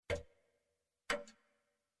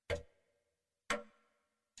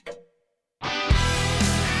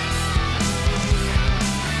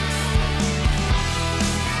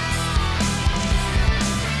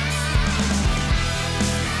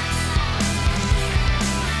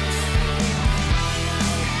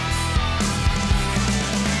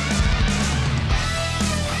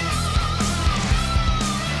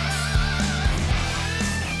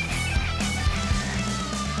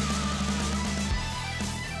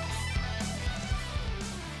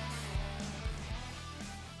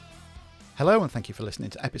Hello and thank you for listening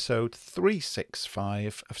to episode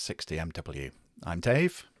 365 of 60MW. I'm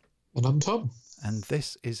Dave. And I'm Tom. And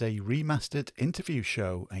this is a remastered interview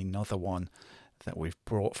show, another one that we've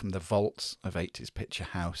brought from the vaults of 80s Picture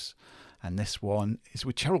House. And this one is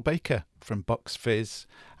with Cheryl Baker from Bucks Fizz.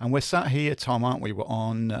 And we're sat here, Tom, aren't we? We're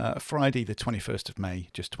on Friday the 21st of May,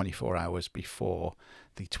 just 24 hours before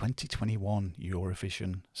the 2021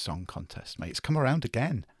 Eurovision Song Contest, mate. It's come around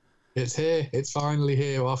again. It's here. It's finally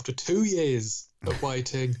here after 2 years of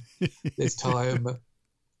waiting. This time, one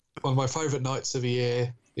of my favourite nights of the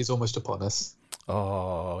year is almost upon us.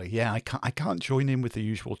 Oh, yeah, I can't join in with the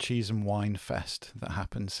usual cheese and wine fest that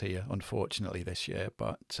happens here, unfortunately, this year.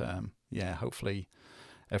 But, yeah, hopefully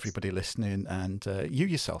everybody listening and you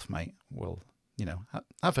yourself, mate, will,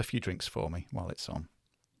 have a few drinks for me while it's on.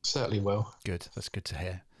 Certainly will. Good. That's good to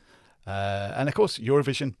hear. And of course,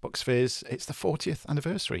 Eurovision, Bucks Fizz, it's the 40th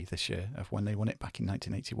anniversary this year of when they won it back in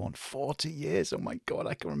 1981. 40 years. Oh my God,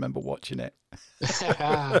 I can remember watching it.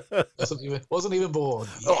 wasn't even born.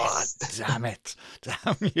 Yes. Oh, damn it.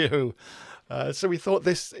 Damn you. So we thought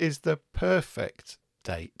this is the perfect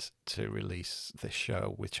date to release this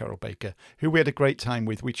show with Cheryl Baker, who we had a great time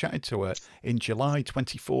with. We chatted to her in July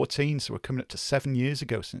 2014, so we're coming up to 7 years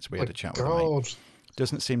ago since we had a chat with her. Mate.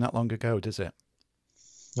 Doesn't seem that long ago, does it?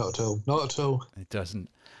 Not at all. Not at all. It doesn't.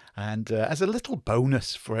 And as a little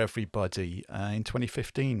bonus for everybody, in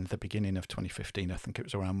 2015, the beginning of 2015, I think it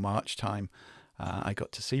was around March time, I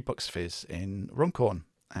got to see Bucks Fizz in Runcorn.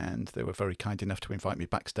 And they were very kind enough to invite me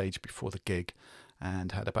backstage before the gig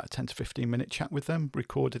and had about a 10 to 15 minute chat with them,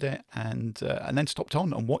 recorded it, and then stopped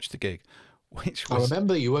on and watched the gig. Which was, I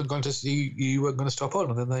remember you weren't going to stop on,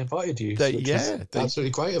 and then they invited you. Absolutely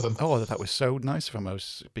great of them. Oh, that was so nice of them.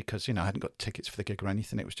 Because I hadn't got tickets for the gig or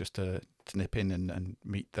anything. It was just to nip in and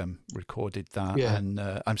meet them. Recorded that, and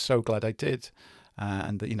I'm so glad I did.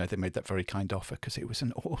 And they made that very kind offer because it was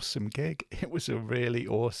an awesome gig. It was a really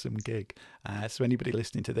awesome gig. So anybody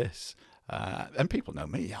listening to this, and people know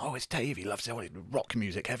me. Oh, it's Dave. He loves rock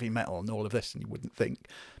music, heavy metal, and all of this. And you wouldn't think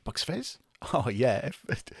Bucks Fizz. Oh, yeah.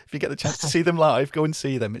 If you get the chance to see them live, go and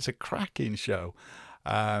see them. It's a cracking show.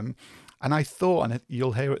 And I thought, and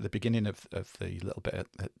you'll hear at the beginning of the little bit at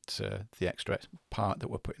the extra part that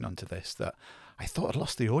we're putting onto this, that I thought I'd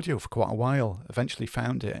lost the audio for quite a while. Eventually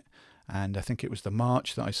found it. And I think it was the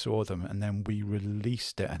March that I saw them. And then we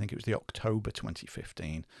released it. I think it was the October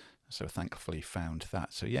 2015. So thankfully found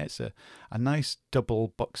that. So, yeah, it's a nice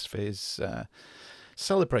double Bucks Fizz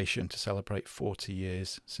celebration to celebrate 40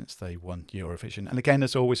 years since they won Eurovision. And again,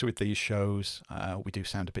 as always with these shows, we do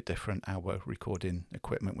sound a bit different. Our recording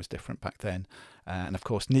equipment was different back then. And of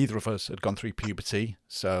course, neither of us had gone through puberty,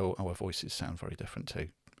 so our voices sound very different too.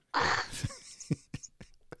 I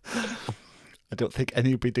don't think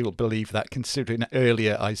anybody will believe that, considering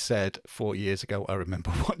earlier I said 4 years ago I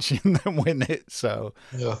remember watching them win it. So,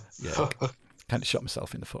 yeah kind of shot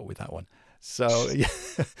myself in the foot with that one. So, yeah,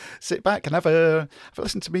 sit back and have a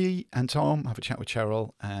listen to me and Tom, have a chat with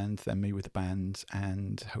Cheryl, and then me with the band.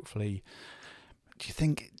 And hopefully, do you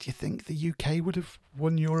think the UK would have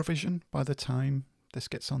won Eurovision by the time this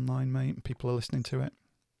gets online, mate, and people are listening to it?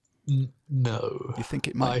 No. You think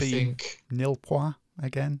it might be nil point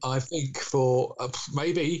again? I think for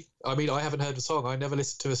maybe. I mean, I haven't heard the song. I never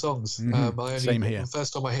listened to the songs. Same here. The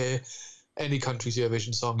first time I hear any country's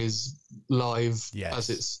Eurovision song is live as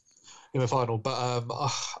it's in the final. But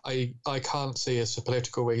I can't see us for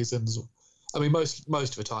political reasons. I mean, most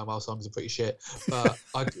of the time our songs are pretty shit. But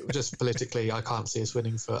just politically, I can't see us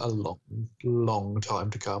winning for a long, long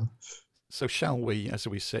time to come. So shall we, as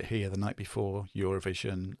we sit here the night before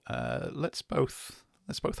Eurovision, let's both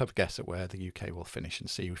have a guess at where the UK will finish and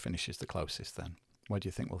see who finishes the closest then. Where do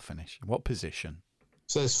you think we'll finish? What position?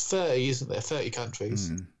 So there's 30, isn't there? 30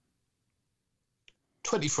 countries.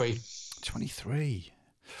 23. 23.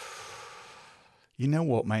 You know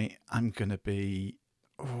what, mate? I'm going to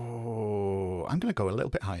go a little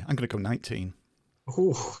bit higher. I'm going to go 19.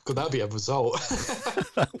 Oh, could that be a result?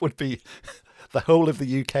 That would be... The whole of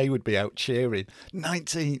the UK would be out cheering.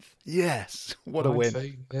 19th, yes, what 19, a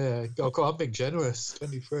win! Yeah, I'm being generous.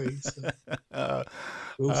 23. So.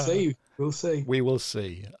 We'll see. We will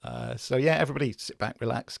see. So yeah, everybody, sit back,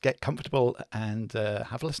 relax, get comfortable, and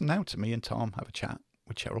have a listen now to me and Tom have a chat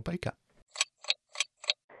with Cheryl Baker.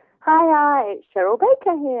 Hi, it's Cheryl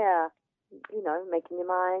Baker here. Making your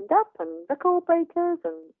mind up and record breakers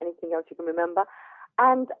and anything else you can remember.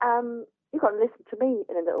 And you've got to listen to me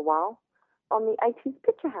in a little while on the 80s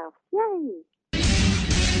Picture House. Yay!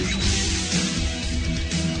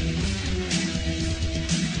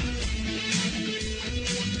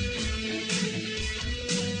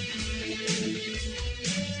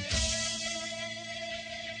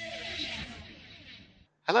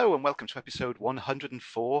 Hello and welcome to episode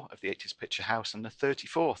 104 of the 80s Picture House and the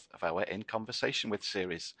 34th of our In Conversation With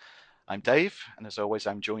series. I'm Dave, and as always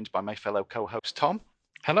I'm joined by my fellow co-host Tom.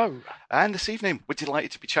 Hello. And this evening we're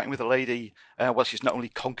delighted to be chatting with a lady. She's not only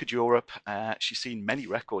conquered Europe, she's seen many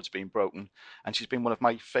records being broken, and she's been one of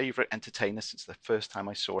my favourite entertainers since the first time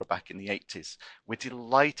I saw her back in the 80s. We're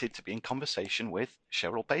delighted to be in conversation with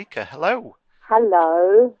Cheryl Baker. Hello.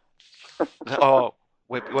 Hello. Oh,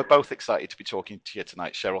 we're both excited to be talking to you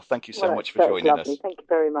tonight, Cheryl. Thank you so much for joining lovely. us. Thank you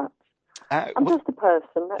very much. I'm just a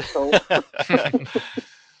person, that's all.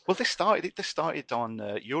 Well, this started on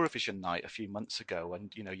Eurovision night a few months ago,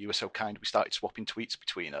 and you were so kind. We started swapping tweets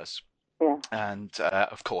between us. Yeah. And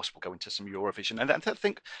of course, we'll go into some Eurovision, and I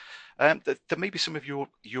think that there may be some of your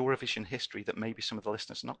Eurovision history that maybe some of the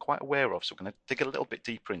listeners are not quite aware of. So we're going to dig a little bit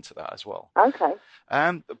deeper into that as well. Okay.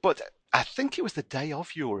 But I think it was the day of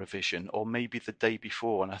Eurovision, or maybe the day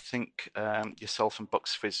before, and I think yourself and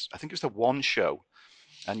Bucks Fizz, I think it was the One show,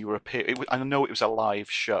 and you were I know it was a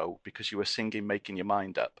live show because you were singing "Making Your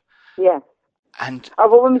Mind Up." Yes. And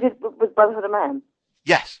when we did was Brotherhood of Man.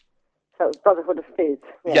 Yes. So it was Brotherhood of Fizz.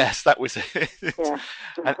 Yeah. Yes, that was it. Yeah.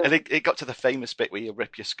 and it got to the famous bit where you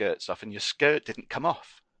rip your skirts off, and your skirt didn't come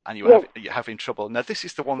off, and you're having trouble. Now this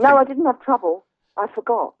is the one. No, I didn't have trouble. I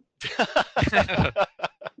forgot.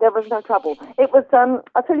 There was no trouble. It was,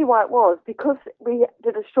 I'll tell you why it was, because we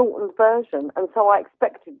did a shortened version, and so I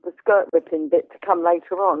expected the skirt ripping bit to come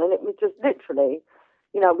later on, and it was just literally,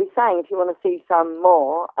 we sang "If You Want to See Some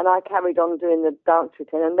More," and I carried on doing the dance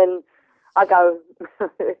routine, and then I go,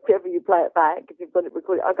 if ever you play it back, if you've got it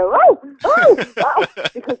recorded, I go, oh,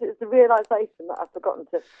 because it's the realisation that I've forgotten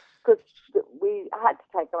to, because we had to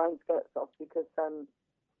take our own skirts off because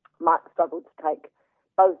Mike struggled to take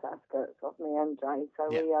both our skirts off, me and Jay, so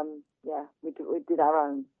we did our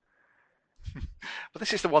own. But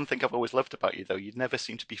this is the one thing I've always loved about you, though. You never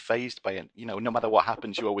seem to be fazed by it. No matter what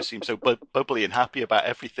happens, you always seem so bubbly and happy about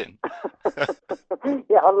everything.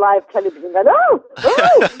 Yeah, on live television, going, oh!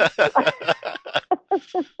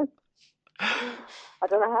 I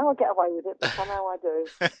don't know how I get away with it, but somehow I do.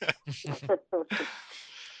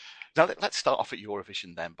 Now, let's start off at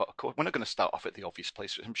Eurovision then, but of course, we're not going to start off at the obvious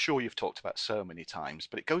place, which I'm sure you've talked about so many times,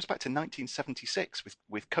 but it goes back to 1976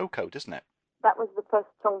 with Coco, doesn't it? That was the first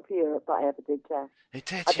Song for Europe that I ever did, yeah. It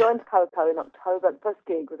did, I joined Coco in October. The first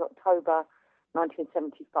gig was October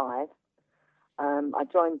 1975. I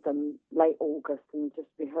joined them late August and just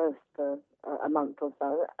rehearsed for a month or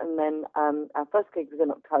so. And then our first gig was in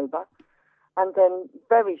October. And then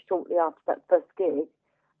very shortly after that first gig,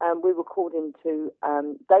 we were called into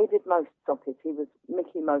David Most's office. He was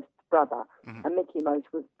Mickey Most's brother. Mm-hmm. And Mickey Most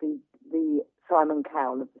was the Simon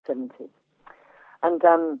Cowell of the 70s. And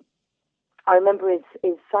I remember his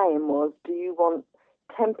saying was, do you want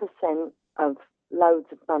 10% of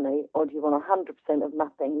loads of money or do you want 100% of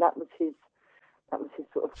nothing? That was his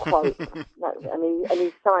sort of quote. and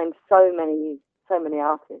he signed so many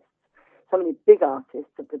artists, so many big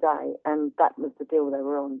artists of the day, and that was the deal they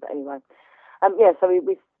were on. But anyway, so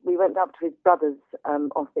we went up to his brother's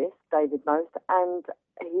office, David Most, and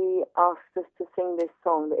he asked us to sing this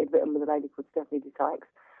song that he'd written with a lady called Stephanie Dykes.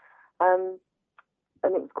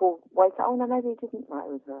 And it was called Wake Up. Oh, no, maybe he didn't write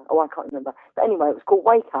it with her. Oh, I can't remember. But anyway, it was called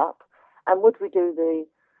Wake Up. And would we do the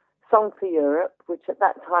Song for Europe, which at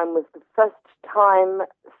that time was the first time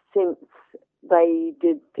since they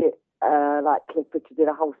did it, like Cliff Richard did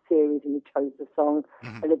a whole series and he chose the song.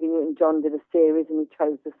 Mm-hmm. Olivia Newton-John did a series and he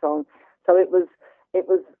chose the song. So it was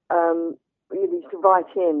you used to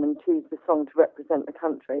write in and choose the song to represent the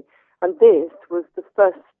country. And this was the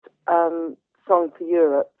first Song for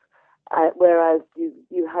Europe. Whereas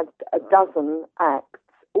you had a dozen acts,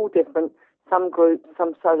 all different, some groups,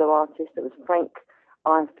 some solo artists. There was Frank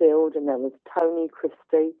Ifield, and there was Tony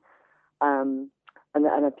Christie, and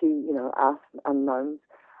a few, us unknowns,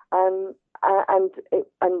 and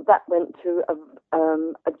that went to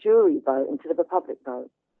a jury vote instead of a public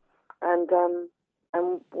vote, and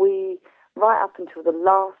we right up until the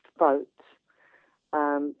last vote.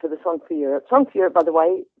 For the Song for Europe. Song for Europe, by the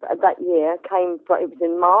way, that year it was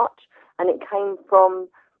in March, and it came from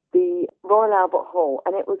the Royal Albert Hall,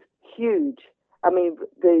 and it was huge. I mean,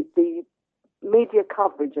 the media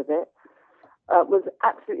coverage of it was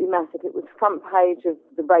absolutely massive. It was front page of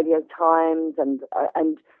the Radio Times, and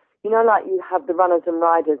like you have the runners and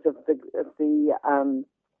riders of the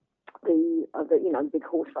big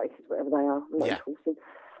horse races, whatever they are. I'm not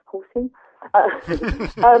horsing.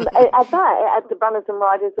 It had the runners and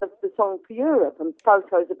riders of the Song for Europe and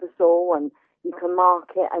photos of us all, and you can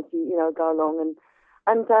mark it as you go along.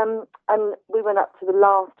 And we went up to the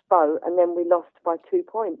last boat, and then we lost by 2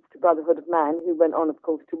 points to Brotherhood of Man, who went on, of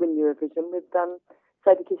course, to win Eurovision with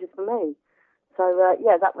 "Save the Kisses for Me." So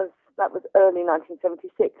that was early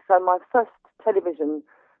 1976. So my first television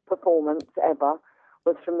performance ever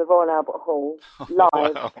was from the Royal Albert Hall,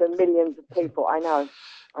 live to millions of people. I know.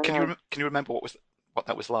 Can you remember what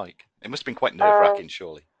that was like? It must have been quite nerve-wracking,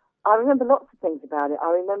 surely. I remember lots of things about it.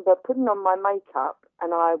 I remember putting on my makeup,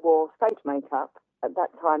 and I wore stage makeup. At that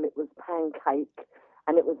time, it was Pancake,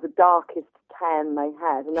 and it was the darkest tan they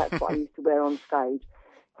had, and that's what I used to wear on stage,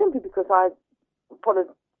 simply because I followed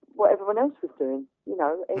what everyone else was doing. You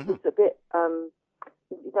know, it was a bit,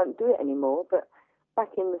 you don't do it anymore, but back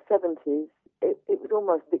in the 70s, it was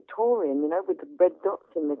almost Victorian, you know, with the red dots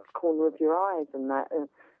in the corner of your eyes and that,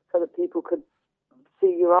 so that people could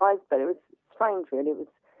see your eyes better. It was strange, really.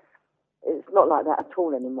 It's not like that at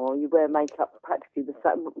all anymore. You wear makeup practically the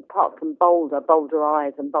same, apart from bolder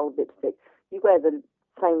eyes and bold lipstick. You wear the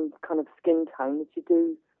same kind of skin tone as you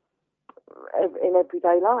do in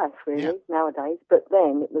everyday life, really, nowadays. But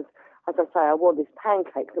then it was, as I say, I wore this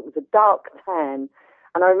Pancake that was a dark tan,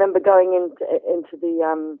 and I remember going into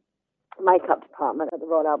the makeup department at the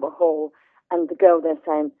Royal Albert Hall, and the girl there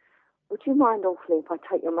saying, "Would you mind awfully if I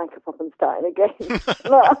take your makeup off and start it again?"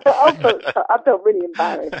 I felt really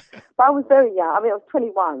embarrassed. But I was very young. I mean, I was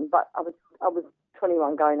 21, but I was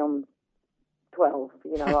 21 going on 12.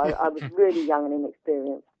 You know, I was really young and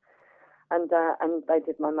inexperienced. And they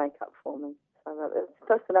did my makeup for me. So that was the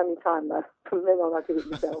first and only time, though. From then on, I did it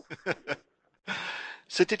myself.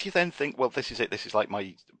 So did you then think, well, this is it. This is like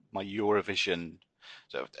my Eurovision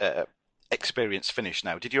sort of, experience finished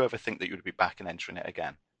now. Did you ever think that you would be back and entering it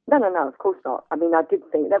again? No, of course not. I mean, I did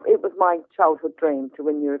think that it was my childhood dream to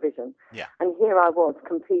win Eurovision. Yeah. And here I was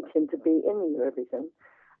competing to be in the Eurovision,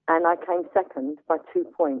 and I came second by 2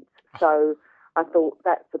 points. So I thought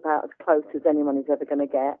that's about as close as anyone is ever going to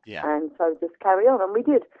get. Yeah. And so just carry on. And we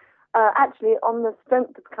did. Actually, on the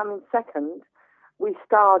strength of coming second, we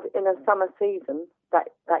starred in a summer season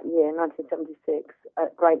that year, 1976,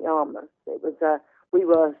 at Great Yarmouth. It was we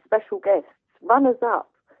were special guests, runners-up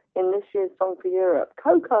in this year's Song for Europe,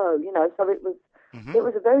 Coco, you know, so it was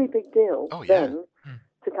a very big deal then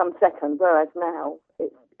to come second, whereas now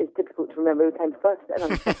it's difficult to remember who came first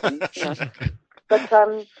and second. You know. But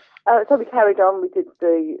so we carried on. We did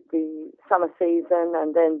the summer season,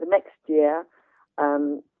 and then the next year,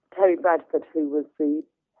 Terry Bradford, who was the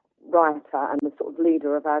writer and the sort of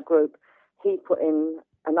leader of our group, he put in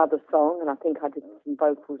another song, and I think I did some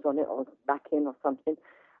vocals on it or backing or something.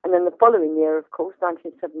 And then the following year, of course,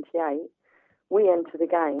 1978, we entered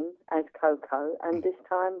again as Coco, and this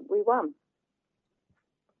time we won.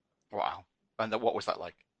 Wow. And what was that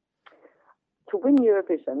like? To win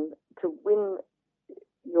Eurovision, to win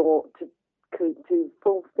to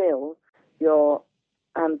fulfill your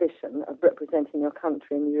ambition of representing your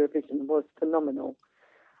country in Eurovision was phenomenal.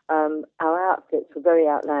 Our outfits were very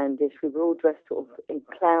outlandish. We were all dressed sort of in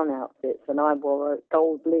clown outfits, and I wore a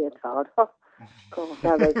gold leotard. God,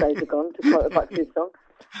 now those days are gone, to quote a Buckley song.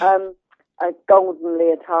 A golden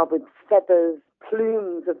leotard with feathers,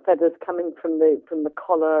 plumes of feathers coming from the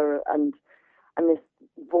collar, and this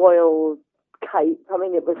royal cape. I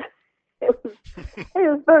mean, it was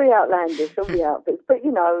very outlandish, all the outfits. But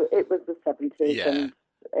you know, it was the 70s,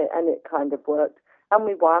 and it kind of worked. And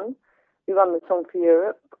we won. We won the Song for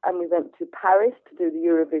Europe, and we went to Paris to do the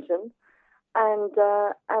Eurovision,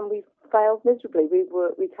 and we failed miserably.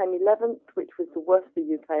 We came 11th, which was the worst the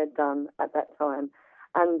UK had done at that time.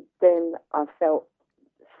 And then I felt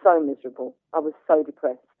so miserable. I was so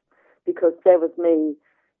depressed because there was me,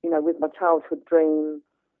 you know, with my childhood dream,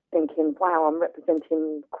 thinking, wow, I'm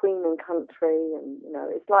representing Queen and country, and you know,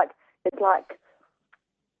 it's like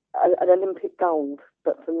an Olympic gold,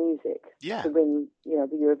 but for music, to win, you know,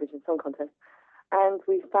 the Eurovision Song Contest. And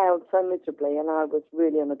we failed so miserably, and I was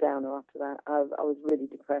really on a downer after that. I was really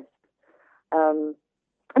depressed.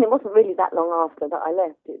 And it wasn't really that long after that I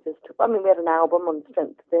left. It just took, I mean, we had an album on the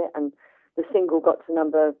strength of it, and the single got to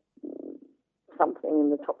number something in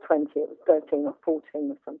the top 20. It was 13 or 14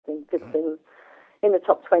 or something, 15 in the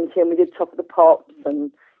top 20, and we did Top of the Pops,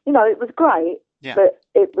 and, you know, it was great, but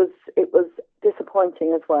it was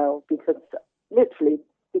disappointing as well, because literally,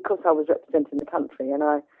 because I was representing the country, and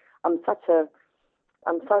I'm so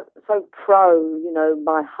pro, you know,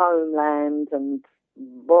 my homeland and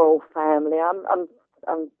royal family. I'm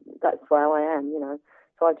that's where I am, you know.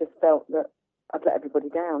 So I just felt that I'd let everybody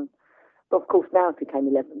down. But of course, now if we came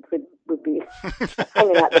 11th, we'd be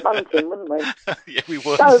hanging out the bunting, wouldn't we? Yeah, we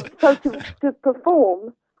would. So to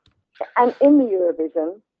perform, and in the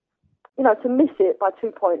Eurovision, to miss it by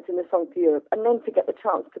 2 points in the Song for Europe and then to get the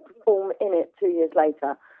chance to perform in it 2 years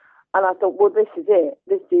later. And I thought, well, this is it.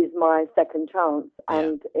 This is my second chance,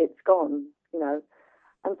 and it's gone,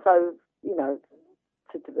 And so,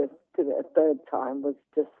 to do it a third time was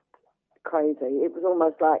just crazy. It was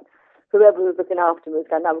almost like whoever was looking after me was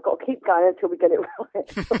going, no, we've got to keep going until we get it right.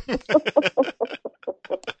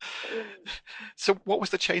 So what was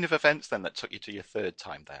the chain of events then that took you to your third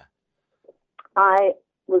time there? I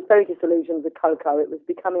was very disillusioned with Coco. It was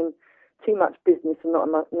becoming too much business and not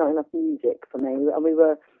enough music for me. And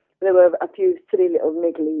there were a few silly little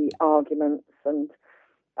niggly arguments, and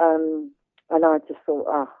I just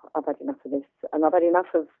thought, I've had enough of this, and I've had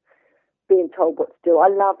enough of being told what to do. I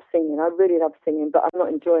love singing. I really love singing, but I'm not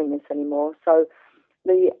enjoying this anymore. So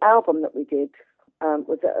the album that we did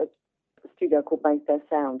was at a studio called Mayfair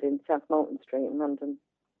Sound in South Molton Street in London.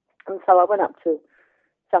 And so I went up to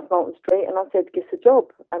South Molton Street and I said, give us a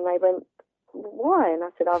job. And they went, why? And I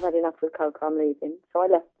said, I've had enough with Coco, I'm leaving. So I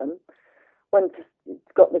left them,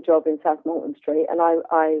 got the job in South Molton Street, and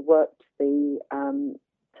I worked the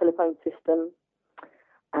telephone system,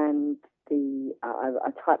 and I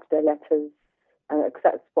typed their letters, because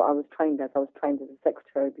that's what I was trained as. I was trained as a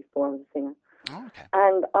secretary before I was a singer. Oh, okay.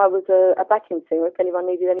 And I was a backing singer if anyone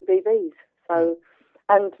needed any BVs. So,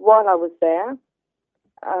 and while I was there,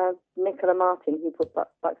 Nicola Martin, who put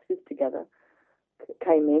Bucks Fizz together,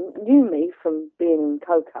 came in, knew me from being in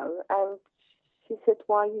Coco, and she said,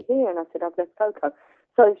 why are you here? And I said, I've left Coco.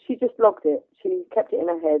 So she just logged it. She kept it in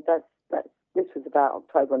her head. This was about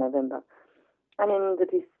October or November. And in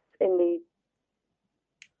the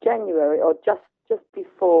January, or just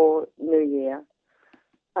before New Year,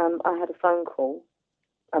 I had a phone call,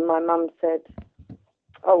 and my mum said,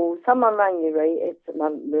 oh, someone rang you, Ree. It's my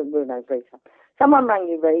real name's Rita. Someone rang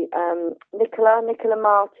you, Ree. Nicola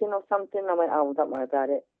Martin or something. I went, oh, well, don't worry about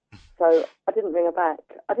it. So I didn't ring her back.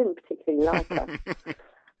 I didn't particularly like her.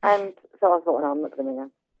 And so I thought, no, I'm not going to ring her.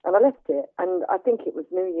 And I left it. And I think it was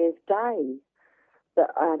New Year's Day that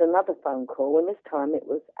I had another phone call. And this time it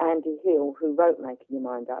was Andy Hill, who wrote Making Your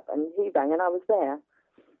Mind Up. And he rang, and I was there.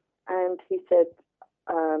 And he said,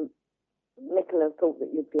 Nicola thought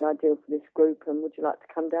that you'd be ideal for this group, and would you like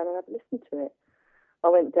to come down and have a listen to it? I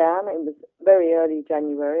went down. It was very early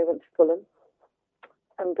January. I went to Fulham.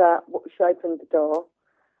 And she opened the door.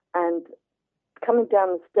 And coming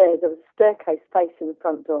down the stairs, there was a staircase facing the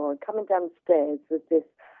front door, and coming down the stairs was this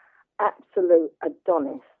absolute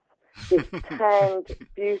Adonis, this tanned,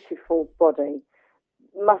 beautiful body,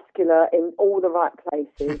 muscular in all the right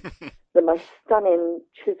places, the most stunning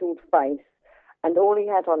chiselled face, and all he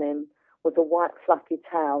had on him was a white fluffy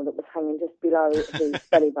towel that was hanging just below his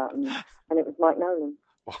belly button, and it was Mike Nolan.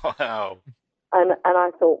 Wow. And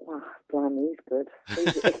I thought, wow, blimey, he's good.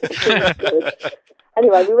 He's good.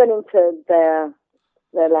 Anyway, we went into their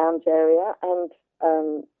lounge area, and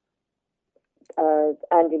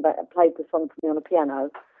Andy played the song for me on the piano,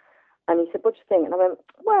 and he said, what do you think? And I went,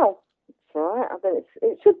 well, it's all right. I think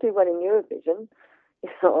it should do well in Eurovision.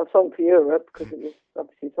 It's not a Song for Europe, because it was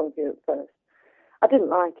obviously a Song for Europe first. I didn't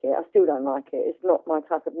like it. I still don't like it. It's not my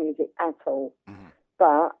type of music at all. Mm-hmm.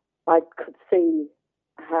 But I could see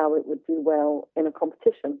how it would do well in a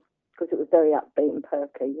competition, because it was very upbeat and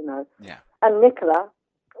perky, Yeah. And Nicola,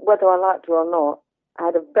 whether I liked her or not,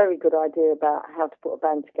 had a very good idea about how to put a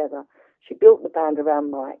band together. She built the band around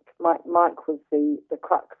Mike. Mike was the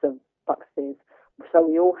crux of Bucks Fizz, so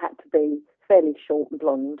we all had to be fairly short and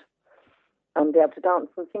blonde and be able to dance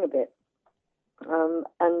and sing a bit.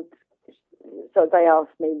 And so they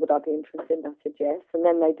asked me, would I be interested? And I said yes. And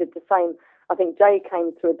then they did the same. I think Jay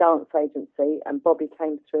came through a dance agency and Bobby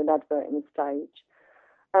came through an advert in the stage.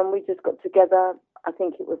 And we just got together. I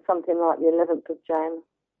think it was something like the 11th of Jan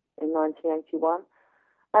in 1981.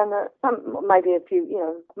 And maybe a few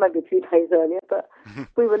days earlier, but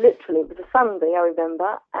we were literally, it was a Sunday, I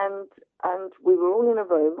remember, and we were all in a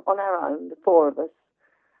room on our own, the four of us,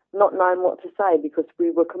 not knowing what to say because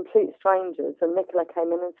we were complete strangers. And Nicola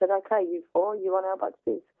came in and said, okay, you four, you on our Bucks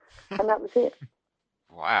Fizz. And that was it.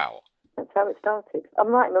 Wow. That's how it started. I'm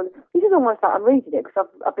writing on this is almost like I'm reading it, because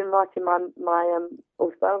I've been writing my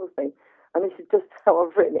autobiography, and this is just how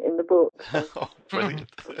I've written it in the book. So. Oh,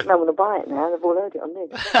 brilliant. No one will buy it now. They've all heard it on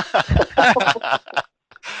this.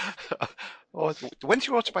 Oh, when's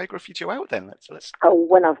your autobiography due out then? Let's... Oh,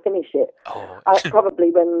 when I finish it. Oh.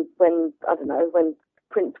 Probably when I don't know, when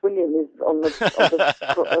Prince William is on the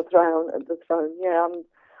throne. Yeah,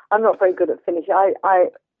 I'm not very good at finishing.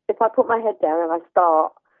 If I put my head down and I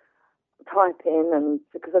start typing, and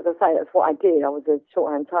because as I say, that's what I did. I was a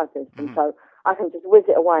shorthand typist, and so I can just whiz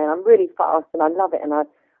it away, and I'm really fast, and I love it, and I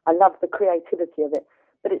love the creativity of it.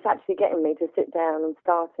 but it's actually getting me to sit down and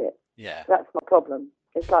start it. Yeah. That's my problem.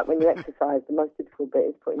 It's like when you exercise, the most difficult bit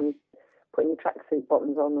is putting your tracksuit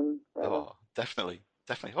bottoms on and. Oh, definitely.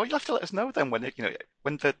 Oh, you'll have to let us know then when it,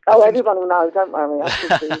 when the everyone will know. Don't worry.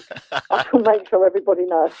 I will make sure everybody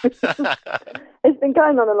knows. It's been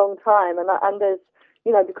going on a long time, and there's,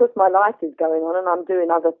 because my life is going on and I'm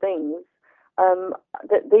doing other things.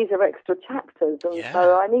 These are extra chapters, and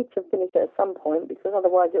so I need to finish it at some point, because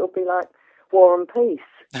otherwise it'll be like War and Peace.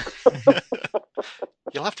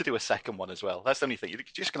 You'll have to do a second one as well. That's the only thing. You're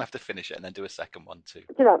just going to have to finish it and then do a second one too.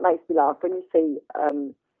 It makes me laugh when you see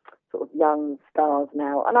sort of young stars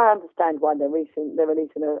now, and I understand why they're releasing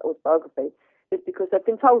an autobiography. It's because they've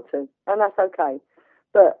been told to, and that's okay.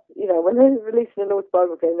 But when they're releasing an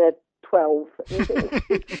autobiography and they're 12, you think,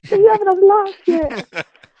 you haven't had life yet.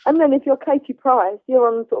 And then if you're Katie Price, you're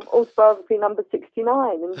on sort of autobiography number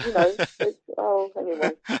 69, and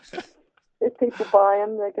anyway. If people buy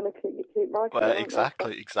them, they're going to keep writing. Well,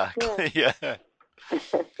 exactly. Yeah.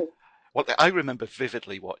 Well, I remember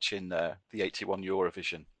vividly watching the 81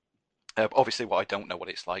 Eurovision. Obviously, I don't know what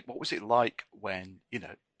it's like. What was it like when,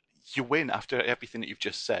 you win after everything that you've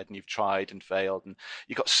just said, and you've tried and failed, and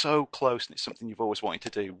you got so close, and it's something you've always wanted to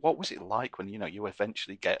do? What was it like when, you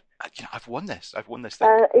eventually get, I've won this thing?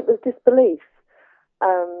 It was disbelief.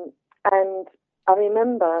 And I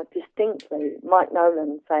remember distinctly Mike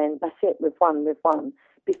Nolan saying, "That's it, we've won,"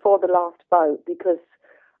 before the last vote, because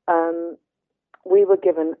we were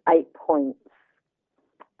given 8 points,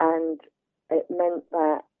 and it meant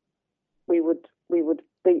that we would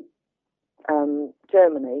beat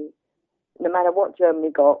Germany. No matter what Germany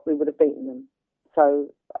got, we would have beaten them. So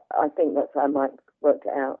I think that's how Mike worked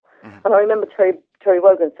it out. Mm-hmm. And I remember Terry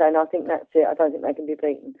Wogan saying, "I think that's it. I don't think they can be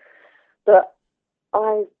beaten." But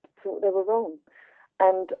I thought they were wrong.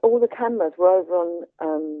 And all the cameras were over on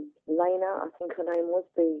Lena, I think her name was,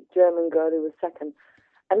 the German girl who was second.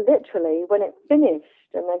 And literally, when it finished,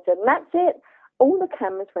 and they said, "And that's it," all the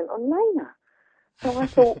cameras went on Lena. So I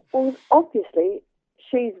thought, well, obviously,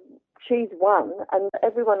 she's won, and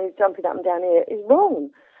everyone who's jumping up and down here is wrong.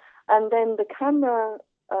 And then the camera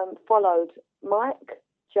followed Mike,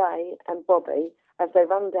 Jay, and Bobby as they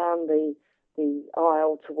run down the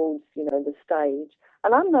aisle towards, the stage.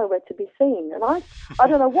 And I'm nowhere to be seen. And I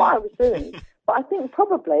don't know what I was doing, but I think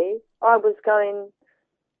probably I was going,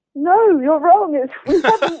 "No, you're wrong. We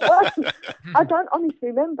haven't won." I don't honestly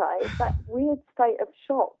remember. It's that weird state of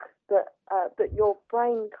shock that your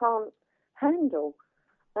brain can't handle.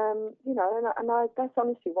 And that's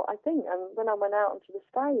honestly what I think. And when I went out onto the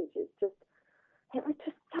stage, it was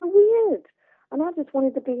just so weird. And I just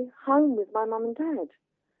wanted to be home with my mum and dad.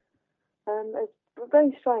 It's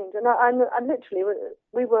very strange. And I literally,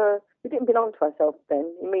 we didn't belong to ourselves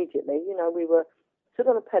then immediately. We were stood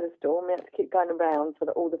on a pedestal, and we had to keep going around so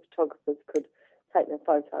that all the photographers could take their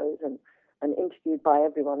photos, and interviewed by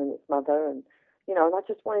everyone and its mother. And and I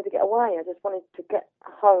just wanted to get away. I just wanted to get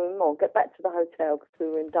home or get back to the hotel, because we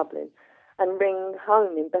were in Dublin, and ring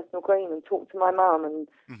home in Bethnal Green and talk to my mum, and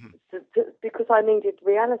because I needed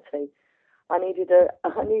reality. I needed a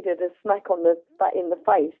smack in the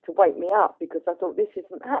face to wake me up, because I thought, this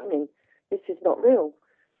isn't happening. This is not real.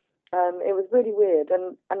 It was really weird,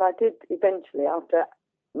 and I did eventually, after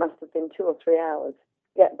must have been 2 or 3 hours,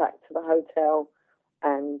 get back to the hotel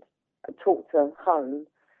and talk to home.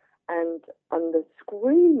 And the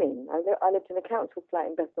screaming, I lived in a council flat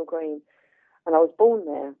in Bethnal Green, and I was born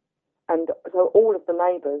there. And so all of the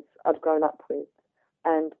neighbours I'd grown up with,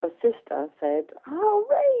 and a sister said, "Oh,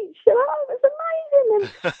 Rachel, it was amazing."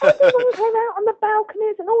 And everyone came out on the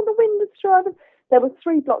balconies, and all the windows were open. There were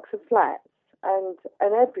 3 blocks of flats, and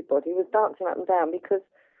everybody was dancing up and down, because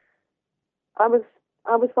I was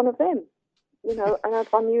one of them, and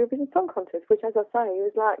I'd won the Eurovision Song Contest, which, as I say,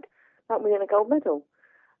 was like winning a gold medal.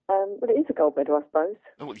 But it is a gold medal, I suppose.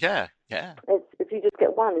 Oh, yeah. It's if you just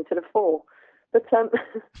get 1 instead of 4. But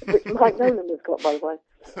which Mike Nolan has got, by the way.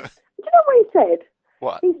 Do you know what he said?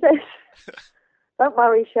 What? He said, "Don't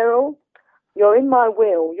worry, Cheryl. You're in my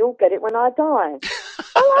will. You'll get it when I die."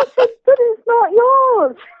 Oh, I said, "But it's not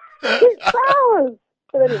yours. It's ours."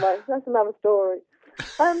 But anyway, that's another story.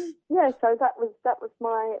 So that was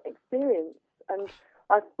my experience, and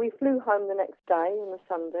we flew home the next day on a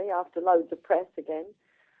Sunday after loads of press again,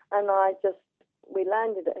 and we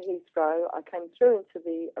landed at Heathrow. I came through into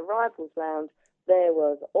the arrivals lounge. There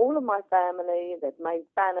was all of my family. They'd made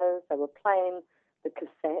banners. They were playing the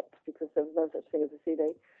cassette, because there was no such thing as a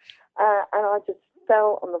CD. And I just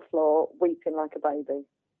fell on the floor weeping like a baby.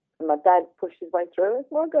 And my dad pushed his way through.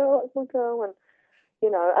 "It's my girl, it's my girl." And,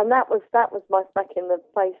 and that was my smack in the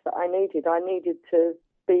face that I needed. I needed to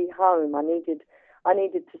be home. I I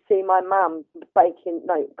needed to see my mum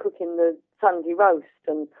cooking the Sunday roast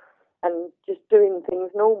and just doing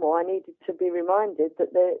things normal. I needed to be reminded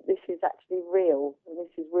that this is actually real, and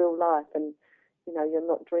this is real life, and you're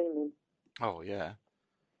not dreaming. Oh yeah.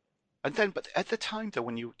 And then, but at the time though,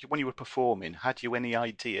 when you were performing, had you any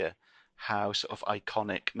idea how sort of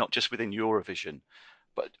iconic, not just within Eurovision,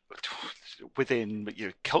 but within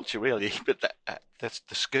your culture really, but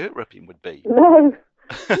the skirt ripping would be? No,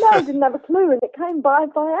 I didn't have a clue, and it came by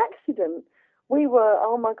accident. We were,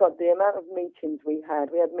 oh my God, the amount of meetings we had.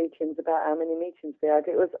 We had meetings about how many meetings we had.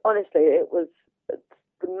 It was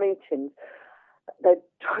the meetings. They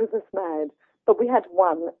drove us mad. But we had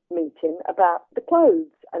one meeting about the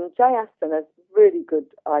clothes, and Jay Aston has a really good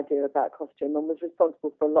idea about costume and was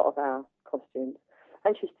responsible for a lot of our costumes.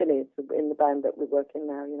 And she still is in the band that we work in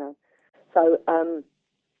now, So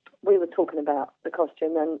we were talking about the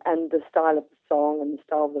costume and the style of the song and the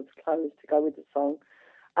style of the clothes to go with the song.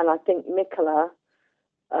 And I think Nicola,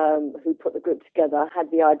 who put the group together,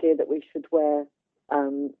 had the idea that we should wear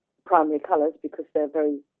primary colours because they're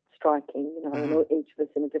very striking, and each of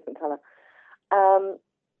us in a different colour.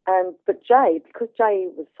 But Jay, because Jay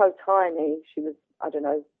was so tiny, she was,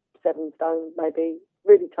 7 stone maybe,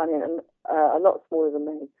 really tiny and a lot smaller than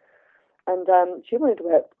me. And she wanted to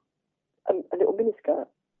wear a little miniskirt.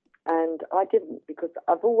 And I didn't, because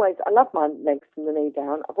I love my legs from the knee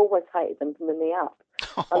down. I've always hated them from the knee up.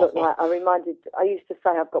 I used to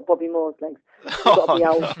say I've got Bobby Moore's legs. You've got to be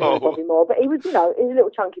old for Bobby Moore. But he was, he's a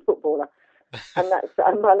little chunky footballer. And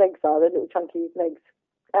my legs are, the little chunky legs.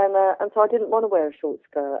 And so I didn't want to wear a short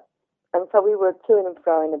skirt. And so we were to and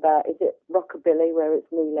froing about, is it rockabilly where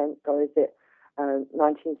it's knee length, or is it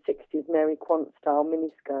 1960s Mary Quant style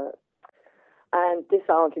miniskirt? And this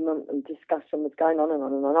argument and discussion was going on and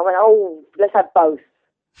on and on. I went, let's have both.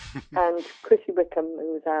 And Chrissy Wickham,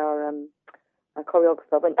 who was our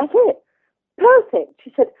choreographer, went, that's it, perfect.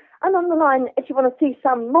 She said, and on the line, if you want to see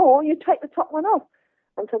some more, you take the top one off.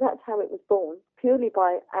 And so that's how it was born, purely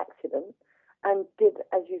by accident, and did,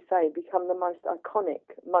 as you say, become the most iconic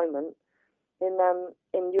moment in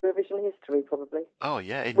Eurovision history, probably. Oh,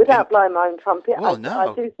 yeah. Without blowing my own trumpet, well,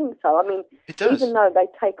 I do think so. I mean, it does. Even though they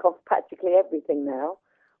take off practically everything now,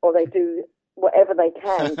 or they do whatever they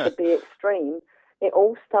can to be extreme, it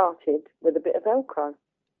all started with a bit of Velcro.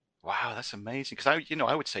 Wow, that's amazing. Because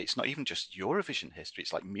I would say it's not even just Eurovision history;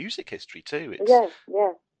 it's like music history too. Yeah.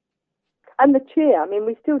 And the cheer. I mean,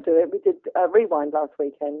 we still do it. We did Rewind last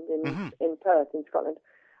weekend in Perth, in Scotland,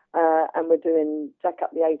 and we're doing Jack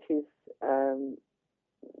Up the 80s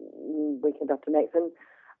weekend after next.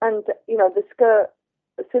 And the skirt.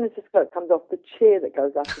 As soon as the skirt comes off, the cheer that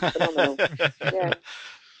goes up is phenomenal. Yeah.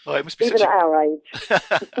 Oh, it must be even at our age.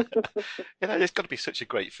 It's got to be such a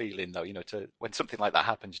great feeling, though, when something like that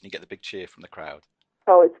happens and you get the big cheer from the crowd.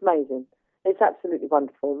 Oh, it's amazing. It's absolutely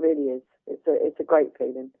wonderful. It really is. It's a great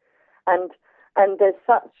feeling, and there's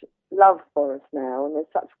such love for us now, and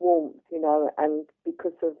there's such warmth, and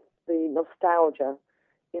because of the nostalgia,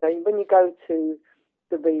 when you go to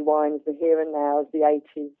the rewinds, the here and nows, the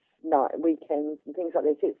 80s night weekends and things like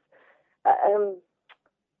this,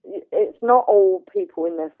 it's not all people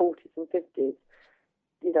in their 40s and 50s.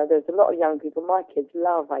 There's a lot of young people. My kids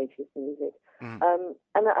love 80s music, and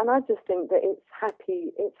I just think that it's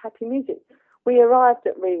happy music. We arrived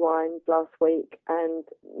at Rewind last week, and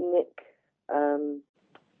Nick,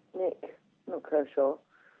 not Kershaw,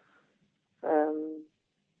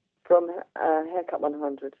 from Haircut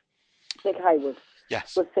 100, Nick Haywood,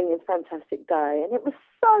 yes, was singing Fantastic Day, and it was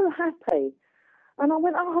so happy. And I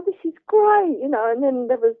went, oh, this is great, And then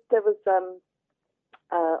there was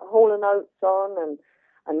Hall and Oates on,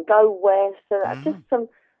 and Go West, and just some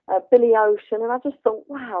Billy Ocean, and I just thought,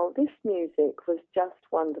 wow, this music was just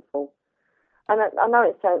wonderful. And I know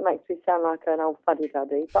it makes me sound like an old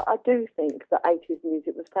fuddy-duddy, but I do think that 80s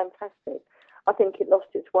music was fantastic. I think it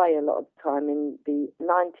lost its way a lot of the time in the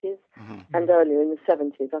 90s and earlier in the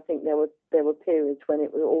 70s. I think there were periods when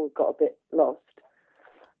it all got a bit lost.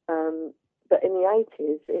 But in the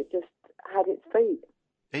 80s, it just had its feet.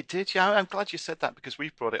 It did, yeah. I'm glad you said that, because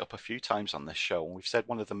we've brought it up a few times on this show, and we've said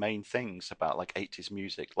one of the main things about 80s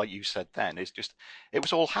music, like you said then, is just it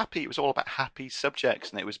was all happy. It was all about happy subjects,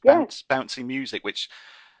 and it was bouncy music, which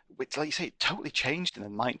like you say, it totally changed in the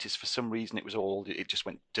 90s. For some reason, it just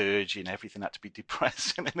went dirgy, and everything had to be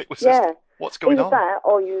depressing, and it was just, what's going on? Either that,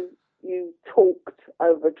 or you talked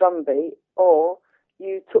over a drum beat, or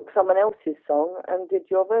you took someone else's song and did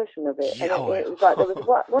your version of it. Yeah, and it was like,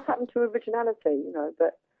 what happened to originality,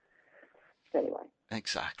 but anyway.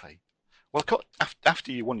 Exactly. Well,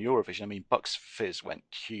 after you won Eurovision, I mean, Bucks Fizz went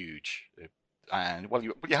huge. and well,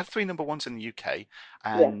 you had 3 number ones in the UK.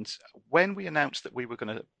 And when we announced that we were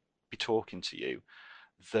going to be talking to you,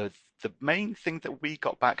 the main thing that we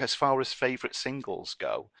got back as far as favourite singles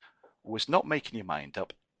go was Not Making Your Mind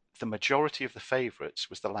Up. The majority of the favourites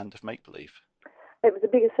was The Land of Make Believe. It was the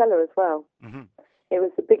biggest seller as well. Mm-hmm. It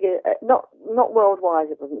was the biggest, not worldwide.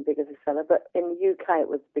 It wasn't the biggest seller, but in the UK it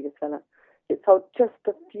was the biggest seller. It sold just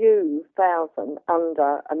a few thousand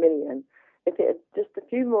under a million. If it had just a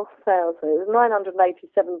few more thousand, it was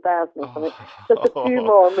 987,000 or something. Just a few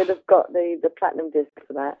more, and we'd have got the platinum disc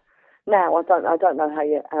for that. Now I don't know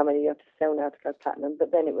how many you have to sell now to go platinum,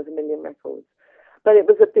 but then it was 1 million records. But it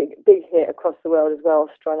was a big hit across the world as well,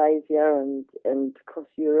 Australasia and across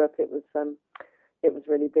Europe. It was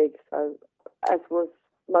really big. So as was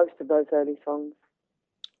most of those early songs.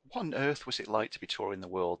 What on earth was it like to be touring the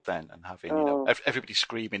world then and having everybody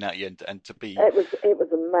screaming at you and to be? It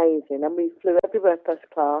was amazing, and we flew everywhere first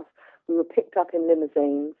class. We were picked up in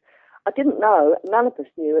limousines. I didn't know, none of us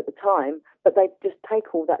knew at the time, but they just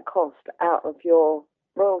take all that cost out of your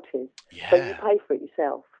royalties, so you pay for it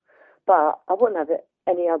yourself. But I wouldn't have it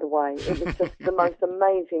any other way. It was just the most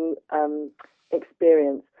amazing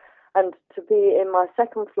experience. And to be in my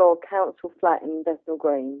second floor council flat in Bethnal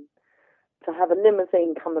Green, to have a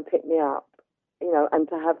limousine come and pick me up, and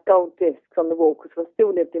to have gold discs on the wall, because I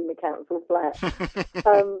still lived in the council flat.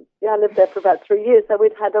 I lived there for about 3 years. So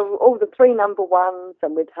we'd had all the 3 number ones,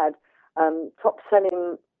 and we'd had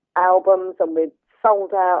top-selling albums, and we'd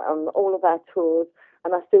sold out on all of our tours,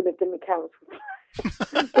 and I still lived in the council flat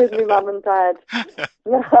with my mum and dad.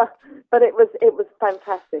 But it was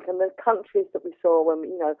fantastic, and the countries that we saw when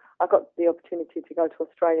I got the opportunity to go to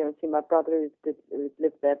Australia and see my brother who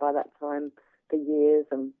lived there by that time for years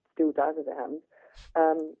and still does as it happens.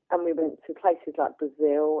 And we went to places like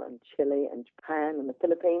Brazil and Chile and Japan and the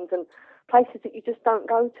Philippines, and places that you just don't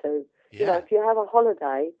go to. Yeah. If you have a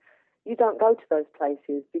holiday, you don't go to those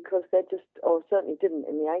places because they're just, or certainly didn't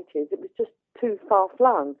in the 80s, it was just too far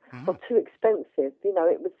flung or too expensive.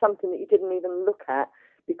 It was something that you didn't even look at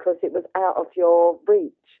because it was out of your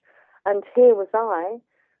reach. And here was I,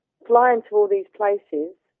 flying to all these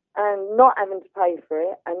places and not having to pay for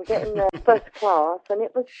it and getting there first class, and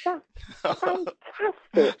it was just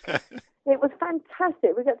fantastic. It was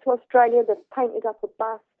fantastic. We got to Australia, they painted up a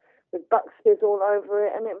bus with Bucks Fizz all over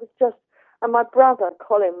it, and it was just, and my brother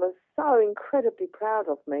Colin was so incredibly proud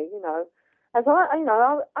of me, as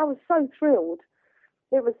I was so thrilled.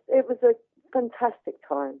 It was a fantastic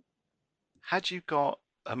time. Had you got,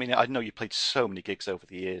 I mean, I know you played so many gigs over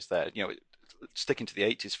the years there, sticking to the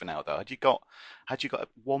 80s for now though, had you got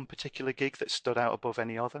one particular gig that stood out above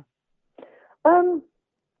any other?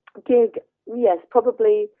 Gig, yes,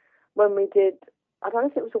 probably when we did, I don't know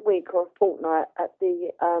if it was a week or a fortnight at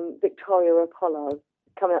the Victoria Apollo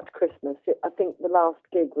coming up to Christmas. I think the last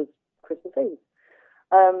gig was Christmas Eve.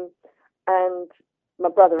 And my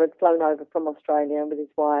brother had flown over from Australia with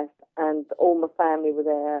his wife, and all my family were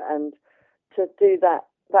there, and to do that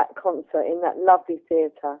concert in that lovely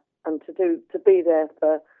theatre, and to be there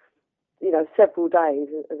for several days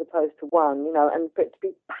as opposed to one, and for it to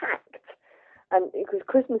be packed, and because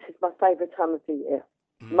Christmas is my favourite time of the year.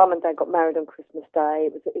 Mum and Dad got married on Christmas Day.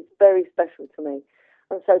 It's very special to me,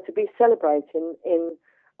 and so to be celebrating in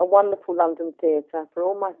a wonderful London theatre, for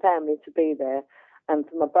all my family to be there, and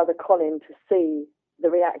for my brother Colin to see the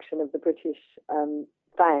reaction of the British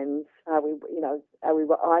fans, how we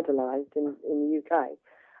were idolised in the UK.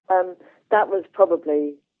 That was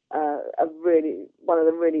probably one of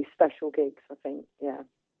the really special gigs, I think. Yeah.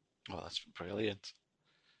 Well, that's brilliant.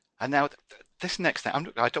 And now this next thing,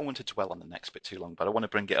 I don't want to dwell on the next bit too long, but I want to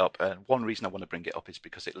bring it up. One reason I want to bring it up is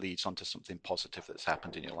because it leads on to something positive that's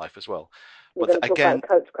happened in your life as well. You're going to talk about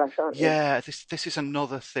Coach Crash, aren't you? Yeah, this is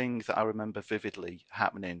another thing that I remember vividly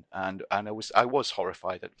happening, and I was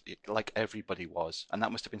horrified at it, like everybody was, and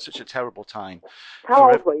that must have been such a terrible time.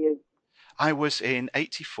 How old were you? I was in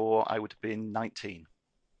 '84. I would have been 19.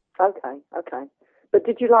 Okay. But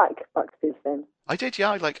did you like Bucks Fizz then? I did,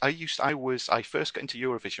 yeah. I first got into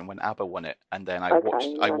Eurovision when ABBA won it, and then I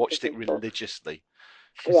watched it religiously.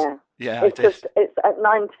 Yeah. Yeah, it's at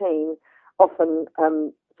 19. Often,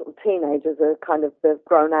 sort of teenagers are kind of they've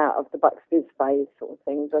grown out of the Bucks Fizz phase, sort of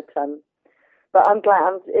thing. But I'm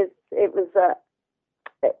glad it was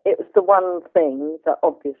the one thing that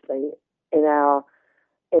obviously in our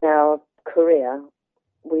career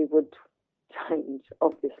we would change.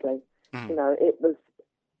 Obviously, it was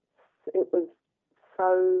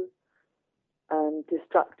so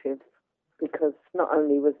destructive, because not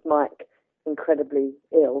only was Mike incredibly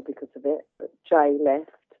ill because of it, but Jay left.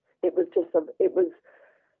 It was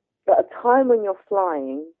at a time when you're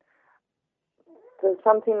flying for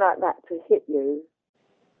something like that to hit you,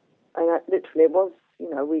 and literally it was,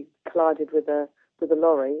 we collided with a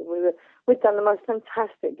lorry. We'd done the most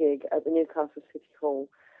fantastic gig at the Newcastle City Hall,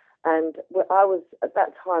 and at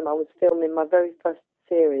that time I was filming my very first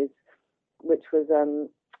series, which was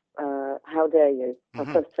How Dare You, my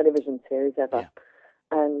first television series ever,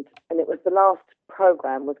 and it was the last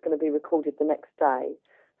program was going to be recorded the next day,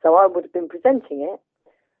 so I would have been presenting it.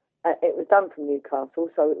 It was done from Newcastle,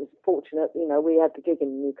 so it was fortunate, we had the gig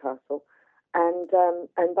in Newcastle, and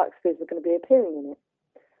Bucks Fizz were going to be appearing in it.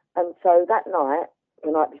 And so that night,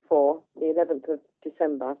 the night before, the 11th of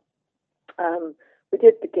December, we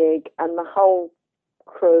did the gig, and the whole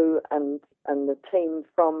crew and the team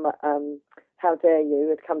from How Dare You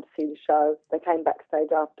had come to see the show. They came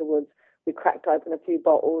backstage afterwards. We cracked open a few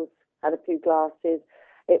bottles, had a few glasses.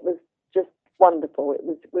 It was just wonderful. It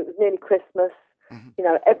was nearly Christmas.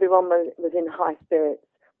 Everyone was in high spirits.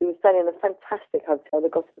 We were staying in a fantastic hotel, the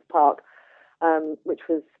Gosford Park, which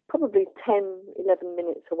was probably 10, 11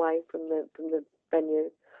 minutes away from the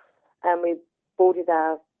venue. And we boarded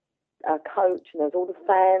our coach, and there was all the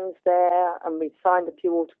fans there, and we signed a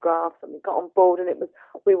few autographs, and we got on board, and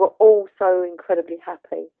we were all so incredibly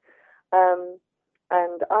happy.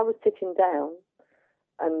 And I was sitting down,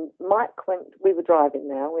 and Mike went. We were driving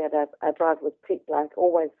now. We had our driver was Pete Black,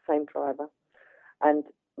 always the same driver, and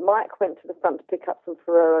Mike went to the front to pick up some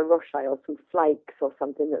Ferrero Rocher or some flakes or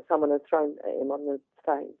something that someone had thrown at him on the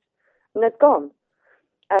stage, and they'd gone.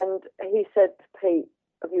 And he said to Pete,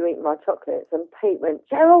 "Have you eaten my chocolates?" And Pete went,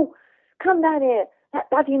 "Cheryl, come down here. That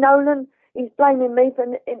bloody Nolan, he's blaming me for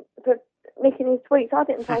nicking his sweets. I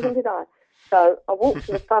didn't take them, did I?" So I walked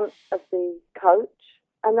to the front of the coach,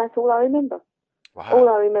 and that's all I remember. Wow. All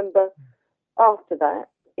I remember after that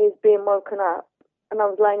is being woken up, and I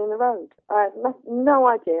was laying in the road. I had no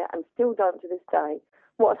idea, and still don't to this day,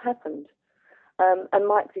 what had happened. And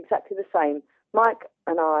Mike's exactly the same. Mike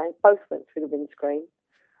and I both went through the windscreen,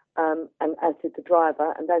 and as did the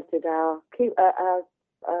driver, and as did our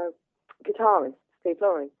guitarist, Steve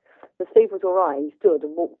Laurie. So Steve was all right. He stood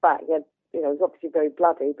and walked back. He had, it was obviously very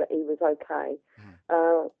bloody, but he was okay.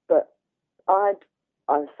 But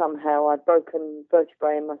I'd broken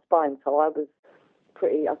vertebrae in my spine, so I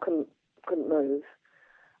couldn't move.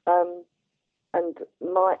 And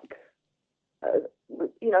Mike,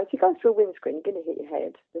 if you go through a windscreen, you're going to hit your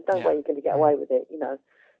head. There's no way you're going to get away with it,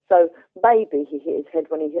 So maybe he hit his head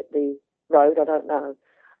when he hit the road, I don't know.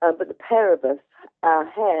 But the pair of us, our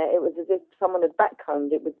hair, it was as if someone had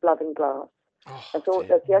backcombed it with blood and glass. That's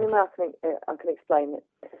the only way I can explain it.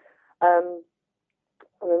 And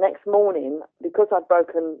the next morning, because I'd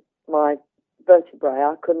broken my vertebrae,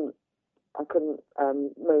 I couldn't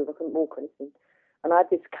move. I couldn't walk or anything. And I had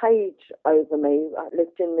this cage over me,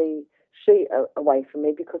 lifting the sheet away from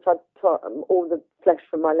me, because all the flesh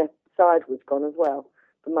from my left side was gone as well,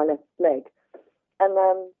 from my left leg.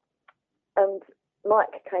 And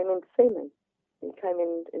Mike came in to see me. He came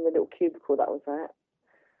in the little cubicle that I was at.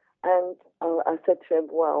 And I said to him,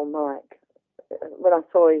 "Well, Mike," when I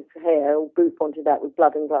saw his hair all boot pointed out with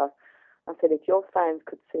blood and glass, I said, "If your fans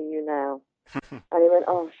could see you now." And he went,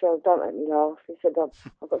 "Oh, Cheryl, don't make me laugh." He said,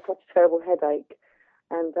 I've got such a terrible headache,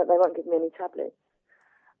 and that they won't give me any tablets.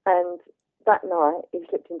 And that night, he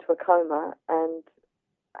slipped into a coma and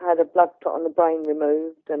had a blood clot on the brain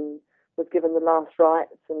removed and was given the last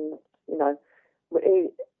rites. And,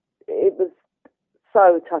 it was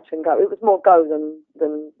so touch and go. It was more go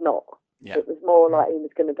than not. Yeah. It was more like he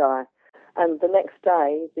was going to die. And the next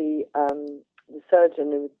day, the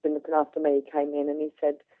surgeon who had been looking after me came in and he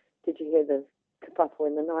said, "Did you hear the kerfuffle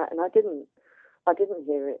in the night?" And I didn't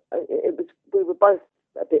hear it. We were both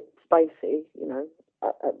a bit spacey,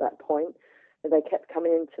 at that point. And they kept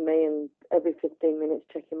coming into me and every 15 minutes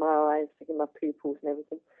checking my eyes, checking my pupils and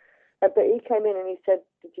everything. But he came in and he said,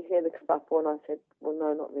 "Did you hear the kerfuffle?" And I said, "Well,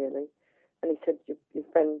 no, not really." And he said, your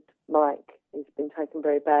friend Mike, he's been taken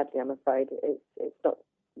very badly, I'm afraid. It's not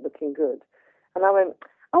looking good." And I went,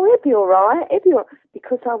 "Oh, he'll be all right.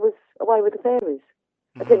 Because I was away with the fairies.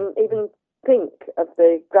 I didn't even think of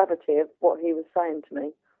the gravity of what he was saying to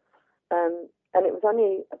me. And it was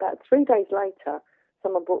only about 3 days later,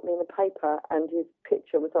 someone brought me in a paper and his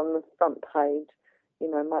picture was on the front page,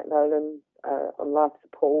 Mike Nolan on life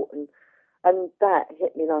support. And that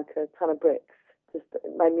hit me like a ton of bricks. Just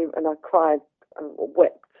made me, and I cried and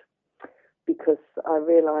wept because I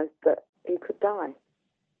realised that he could die.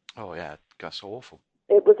 Oh, yeah, that's awful.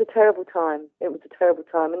 It was a terrible time. And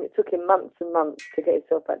it took him months and months to get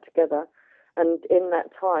himself back together. And in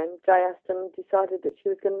that time, Jay Aston decided that she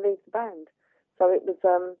was going to leave the band. So it was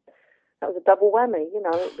that was a double whammy, It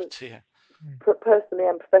was, personally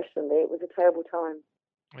and professionally, it was a terrible time.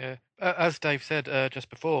 Yeah, as Dave said just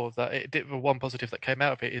before, that the one positive that came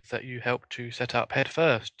out of it is that you helped to set up Head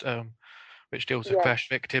First, which deals with crash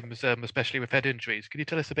victims, especially with head injuries. Can you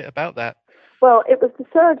tell us a bit about that? Well, it was the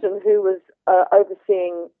surgeon who was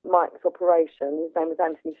overseeing Mike's operation. His name was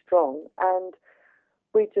Anthony Strong, and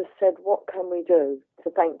we just said, what can we do to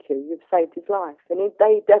thank you? You've saved his life. And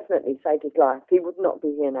they definitely saved his life. He would not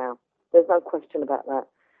be here now. There's no question about that.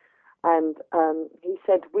 And he